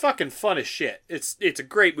fucking fun as shit. It's a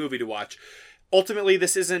great movie to watch. Ultimately,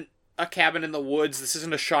 this isn't a Cabin in the Woods. This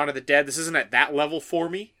isn't a Shaun of the Dead. This isn't at that level for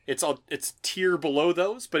me. It's a tier below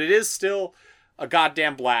those, but it is still a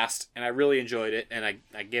goddamn blast, and I really enjoyed it, and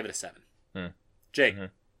I gave it a 7. Jake. Mm-hmm.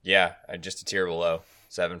 Yeah, just a tier below.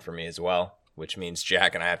 7 for me as well, which means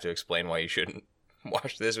Jack and I have to explain why you shouldn't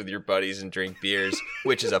watch this with your buddies and drink beers,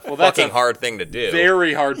 which is a fucking hard thing to do.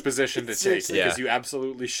 Very hard position to take, because you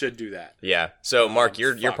absolutely should do that. Yeah. So, Mark,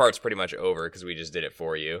 your part's pretty much over because we just did it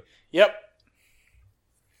for you. Yep.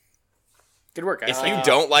 Good work. If you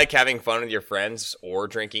don't like having fun with your friends or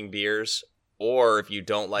drinking beers, or if you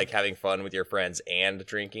don't like having fun with your friends and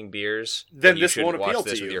drinking beers, then you this won't watch appeal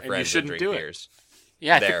this to with you, your and you friends shouldn't drink do it. beers.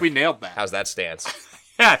 Yeah, I think we nailed that. How's that stance?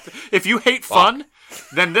 Yeah, if you hate fun,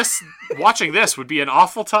 then watching this would be an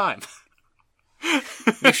awful time.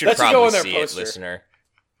 You should probably see it, listener.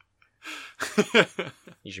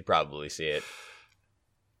 You should probably see it.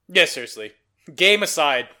 Yeah, seriously. Game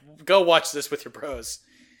aside, go watch this with your bros.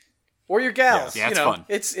 Or your gals. Yeah, it's fun.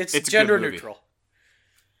 It's gender neutral.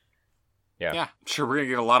 Yeah. I'm sure we're going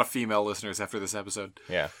to get a lot of female listeners after this episode.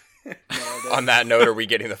 Yeah. On that note, are we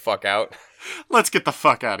getting the fuck out? Let's get the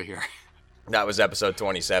fuck out of here. That was episode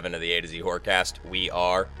 27 of the A to Z Horrorcast. We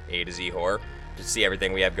are A to Z Horror. To see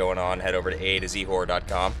everything we have going on, head over to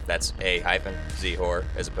a2zhorror.com. That's A-Z Horror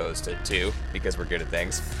as opposed to 2, because we're good at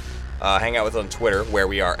things. Hang out with us on Twitter, where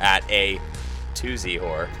we are at A2Z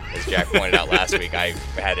Horror. As Jack pointed out last week, I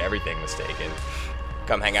had everything mistaken.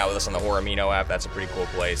 Come hang out with us on the Horrormino app. That's a pretty cool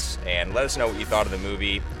place. And let us know what you thought of the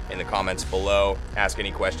movie in the comments below. Ask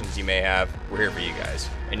any questions you may have. We're here for you guys.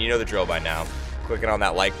 And you know the drill by now. Clicking on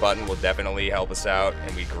that like button will definitely help us out,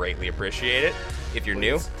 and we greatly appreciate it. If you're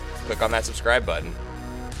new, click on that subscribe button.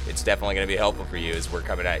 It's definitely going to be helpful for you, as we're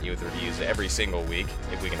coming at you with reviews every single week,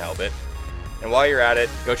 if we can help it. And while you're at it,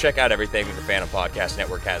 go check out everything that the Phantom Podcast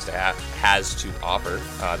Network has to offer.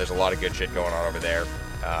 There's a lot of good shit going on over there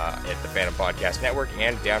at the Phantom Podcast Network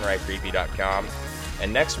and downrightcreepy.com.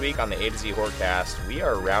 And next week on the A to Z Horrorcast, we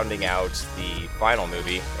are rounding out the final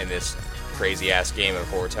movie in this crazy-ass game of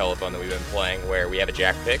horror telephone that we've been playing, where we have a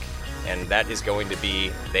Jack pick, and that is going to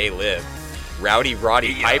be They Live. Rowdy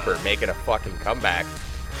Roddy Piper making a fucking comeback.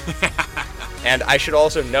 And I should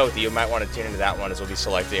also note that you might want to tune into that one, as we'll be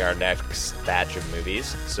selecting our next batch of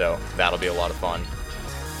movies, so that'll be a lot of fun.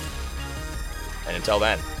 And until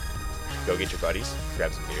then, go get your buddies,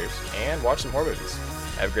 grab some beers, and watch some horror movies.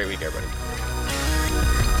 Have a great week, everybody.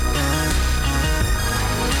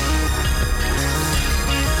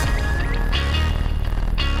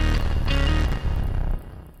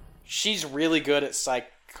 She's really good at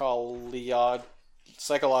psychology.